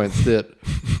this point that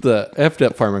the Effed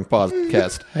Up Farming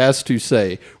Podcast has to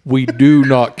say we do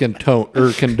not condone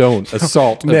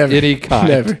assault of any kind.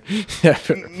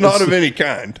 Never. Not of any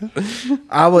kind.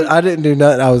 I didn't do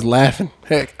nothing. I was laughing.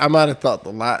 Heck, I might have thought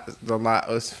the light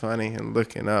was funny and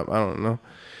looking up. I don't know.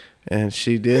 And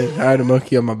she did. I had a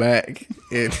monkey on my back.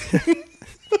 And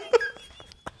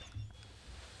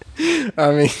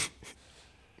I mean,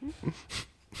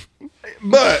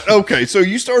 But okay, so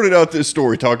you started out this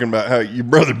story talking about how your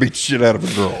brother beat the shit out of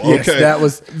a girl. Yes, Okay, that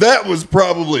was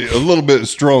probably a little bit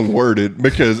strong worded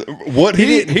because what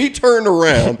he turned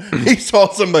around, he saw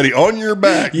somebody on your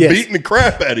back Yes. beating the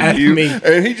crap out of At you, me.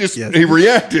 and he just Yes. he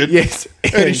reacted, Yes.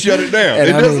 and he shut it down. And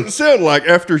It I doesn't mean- sound like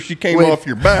after she came Wait. off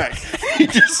your back, he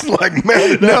just like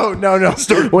mounted up, no.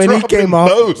 started When he dropping came off,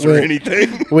 bows or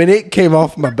anything. when it came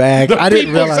off my back, I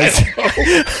didn't realize.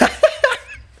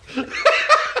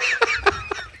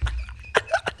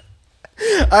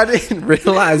 I didn't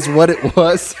realize what it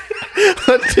was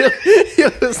until he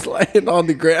was laying on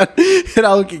the ground, and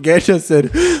I looked at Gage and I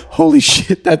said, "Holy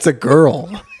shit, that's a girl."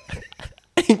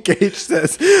 And Gage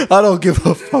says, "I don't give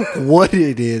a fuck what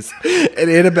it is," and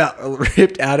it about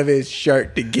ripped out of his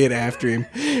shirt to get after him,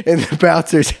 and the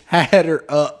bouncers had her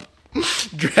up,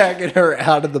 dragging her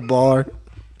out of the bar.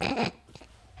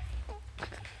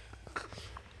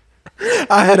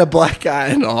 I had a black eye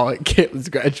and all at Caitlin's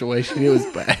graduation. It was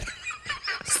bad.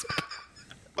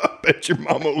 I bet your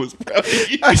mama was proud of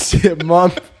you. I said,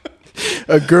 "Mom,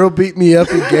 a girl beat me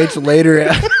up and Gage laid her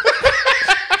out."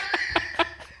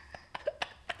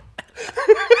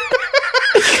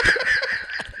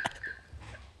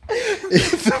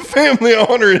 If the family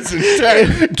honor is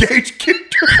intact, Gage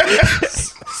kicked her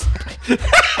ass.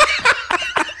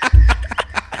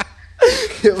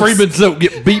 Freemans don't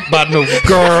get beat by no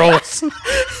girls.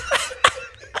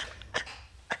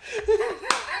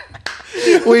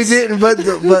 We didn't, but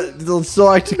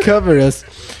so to cover us,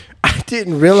 I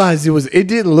didn't realize it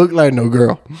didn't look like no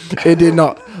girl. It did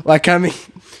not. Like, I mean,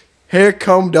 hair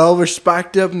combed over,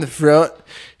 spiked up in the front,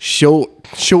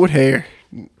 short hair.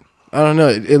 I don't know.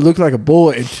 It looked like a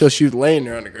boy until she was laying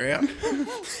there on the ground.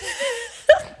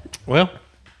 Well,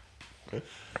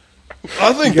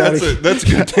 I think that's a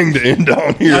good thing to end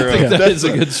on here. I think that is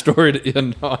a good story to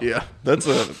end on. Yeah, that's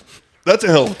a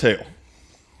hell of a tale.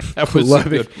 That was a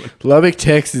good one. Lubbock,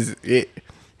 Texas,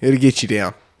 it'll get you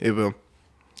down. It will.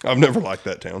 I've never liked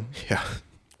that town. Yeah.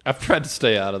 I've tried to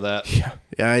stay out of that. Yeah,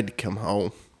 I had to come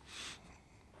home.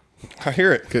 I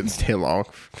hear it. Couldn't stay long.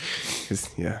 'Cause,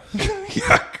 yeah.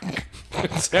 Yeah.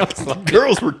 It sounds like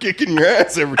Girls were kicking your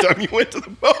ass every time you went to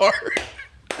the bar.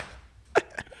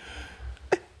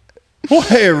 Well,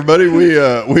 hey everybody, we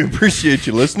appreciate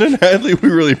you listening. Hadley, we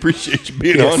really appreciate you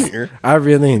being on here. I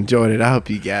really enjoyed it. I hope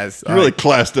you guys You really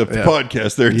classed up the Yeah.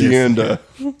 podcast there at the Yes. end.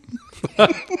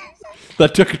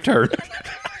 that took a turn.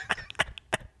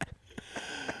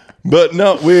 But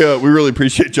no, we really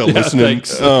appreciate y'all listening.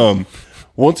 thanks.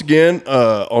 Once again,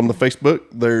 on the Facebook,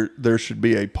 there should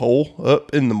be a poll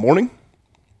up in the morning.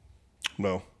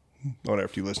 No, not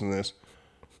after you listen to this.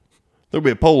 There'll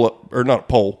be a poll up, or not a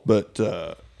poll, but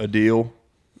a deal.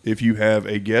 If you have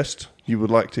a guest you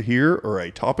would like to hear or a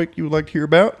topic you would like to hear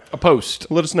about, A post.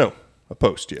 let us know. A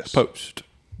post, yes. Post.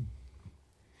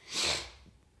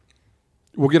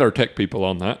 We'll get our tech people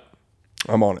on that.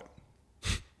 I'm on it.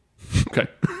 Okay.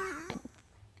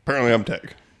 Apparently, I'm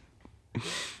tech.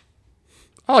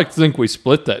 I like to think we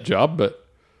split that job, but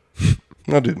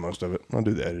I'll do most of it. I'll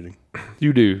do the editing.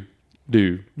 you do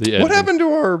the editing. What happened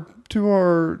to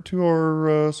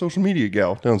our social media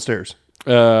gal downstairs?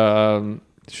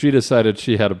 She decided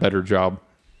she had a better job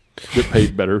that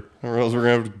paid better. Or else we're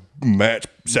gonna have to match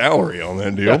salary on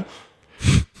that deal.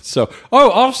 So,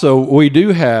 also we do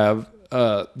have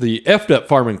the Effed Up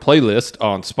Farming playlist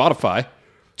on Spotify.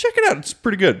 Check it out. It's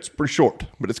pretty good. It's pretty short,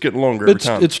 but it's getting longer every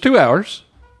time. It's 2 hours.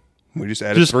 We just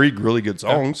added 3 really good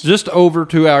songs. Just over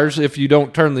 2 hours if you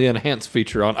don't turn the enhance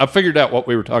feature on. I figured out what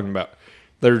we were talking about.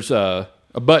 There's a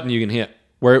button you can hit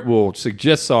where it will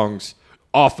suggest songs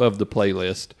off of the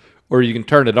playlist, or you can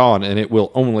turn it on and it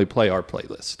will only play our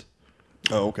playlist.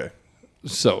 Oh, okay.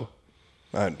 So,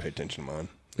 I hadn't paid attention to mine.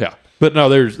 yeah. But no,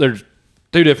 there's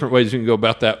two different ways you can go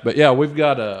about that. But yeah, we've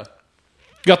got the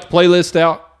playlist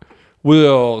out.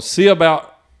 We'll see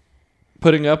about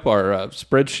putting up our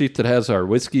spreadsheet that has our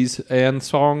whiskeys and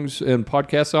songs and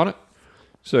podcasts on it.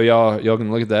 So y'all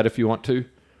can look at that if you want to.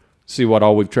 See what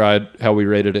all we've tried, how we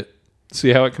rated it. See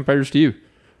how it compares to you.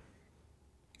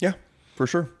 Yeah, for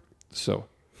sure. So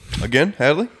Again,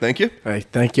 Hadley, thank you. Hey,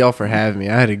 thank y'all for having me.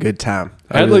 I had a good time.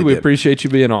 I Hadley, really we did. appreciate you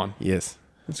being on. Yes.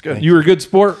 That's good. You were a good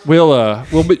sport. We'll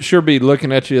sure be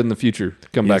looking at you in the future to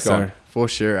come Yes, back on. sir. For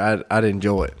sure. I'd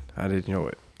enjoy it. I'd enjoy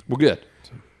it. Well, good.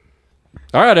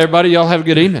 All right, everybody. Y'all have a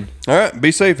good evening. All right.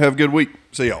 Be safe. Have a good week.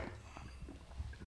 See y'all.